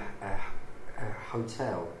were in a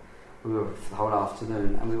hotel. We were for the whole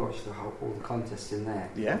afternoon, and we watched all the contests in there.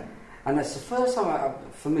 Yeah. And that's the first time,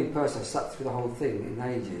 for me personally, I sat through the whole thing in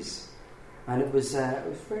ages, and it was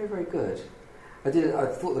very, very good. I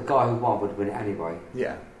thought the guy who won would win it anyway.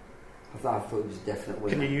 Yeah. I thought it was a definite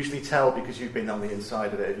winner. Can you usually tell because you've been on the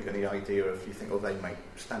inside of it? Have you got any idea if you think, they may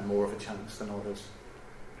stand more of a chance than others?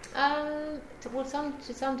 Well,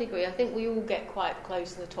 to some degree, I think we all get quite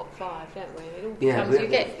close in the top 5, don't we? It all yeah, comes,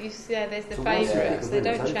 there's the favourites. They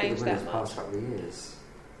don't change that much. Past couple of years.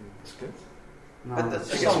 That's good. No, but the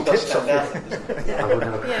song does stand out, doesn't it? I wouldn't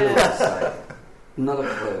have a clue what to say. Not a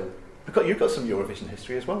clue. You've got some Eurovision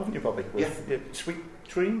history as well, haven't you, Bobby? With Sweet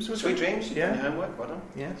Dreams, was Sweet it? Dreams, you've done your homework, well done.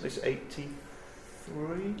 Yeah, so it's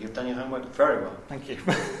 83. You've done your homework very well. Thank you.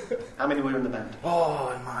 How many were in the band?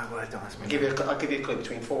 Oh, my word, don't ask me. I'll give you a clue,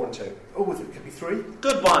 between 4 and 2. Oh, it could be 3?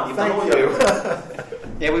 Good one, you've done all Thank you.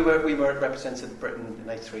 Yeah, we were represented Britain in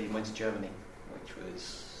 83 and went to Germany, which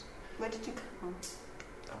was... Where did you come?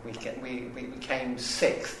 We came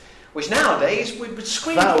 6th, which nowadays we would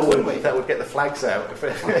scream for, wouldn't we? That would get the flags out if the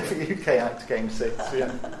UK Act came 6th,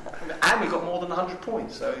 yeah. And we got more than 100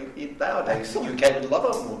 points, so nowadays the UK would love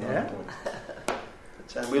us more than 100 points.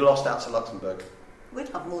 But we lost out to Luxembourg. We'd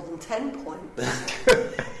have more than 10 points.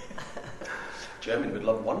 Germany would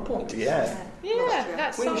love 1 point. Yeah,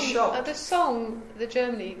 that song, the song that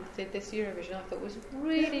Germany did this Eurovision, I thought was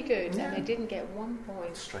really good, and they didn't get 1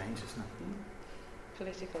 point. Strange, isn't it?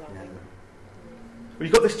 Political, I think. Well,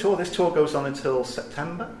 you've got this tour. This tour goes on until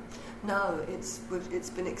September? No, it's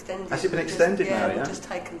been extended. Has it been extended now, we've just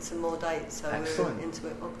taken some more dates, so Excellent. We're into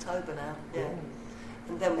October now,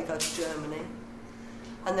 And then we go to Germany,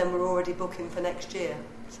 and then we're already booking for next year,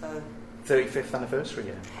 so... 35th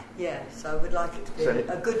anniversary, Yeah, so we'd like it to be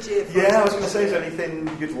a good year for us. Yeah, I was going to say, is there anything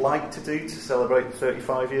you'd like to do to celebrate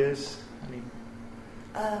 35 years?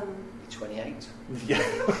 28. Yeah.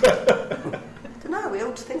 No, we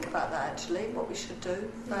ought to think about that actually, what we should do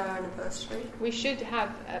for our anniversary. We should have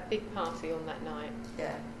a big party on that night.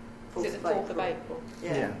 Yeah. Is it the 4th of April?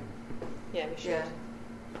 Yeah. Yeah, we should.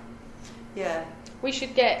 Yeah. We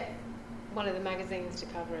should get one of the magazines to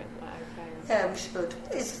cover it. Yeah, we should.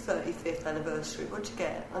 It's the 35th anniversary. What'd you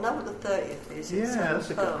get? I know what the 30th is. Yeah, that's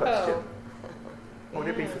a good question. What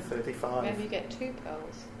would it be for 35? Maybe you get 2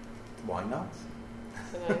 pearls. Why not?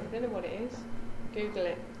 I don't know what it is. Google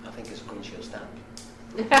it. I think it's a Green Shield stamp.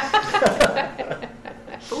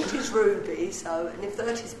 40's ruby, and if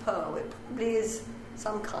 30's pearl, it probably is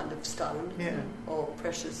some kind of stone. Yeah. Or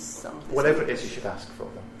precious something. Whatever it is, you should ask for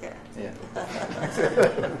them. Yeah.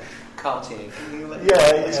 Cartier.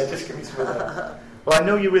 Just give me some of that. Well, I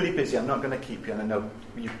know you're really busy. I'm not going to keep you, and I know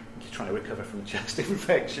you're trying to recover from a chest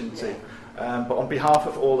infection too. But on behalf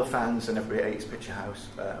of all the fans and everybody at 80s Picture House,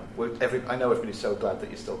 I know everybody's so glad that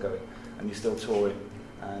you're still going and you're still touring,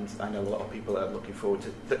 and I know a lot of people are looking forward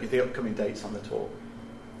to the upcoming dates on the tour.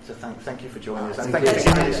 So thank you for joining us, and thank you for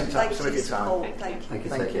giving us some of your time.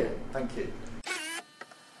 Thank you.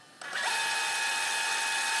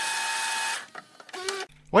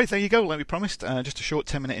 Well, there you go, like we promised, just a short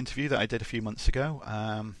 10-minute interview that I did a few months ago.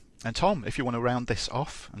 And Tom, if you want to round this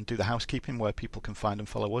off and do the housekeeping where people can find and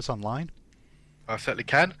follow us online. I certainly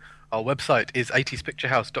can. Our website is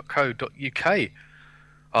 80spicturehouse.co.uk.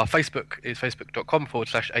 Our Facebook is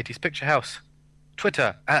facebook.com/80spicturehouse.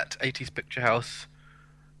 Twitter @80spicturehouse.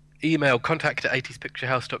 Email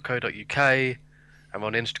contact@80spicturehouse.co.uk. And we're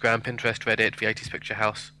on Instagram, Pinterest, Reddit, the 80s Picture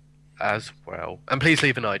House as well. And please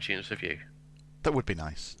leave an iTunes review. That would be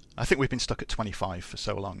nice. I think we've been stuck at 25 for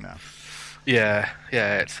so long now. Yeah,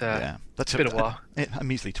 it's that's been a while. A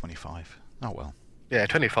measly 25. Oh well. Yeah,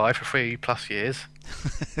 25 for 3+ years.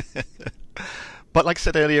 But like I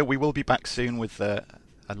said earlier, we will be back soon with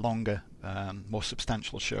a longer, more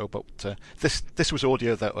substantial show. But this was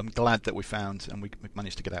audio that I'm glad that we found, and we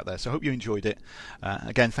managed to get out there. So I hope you enjoyed it.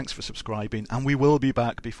 Again, thanks for subscribing, and we will be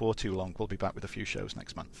back before too long. We'll be back with a few shows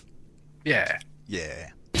next month. Yeah.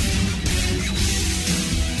 Yeah.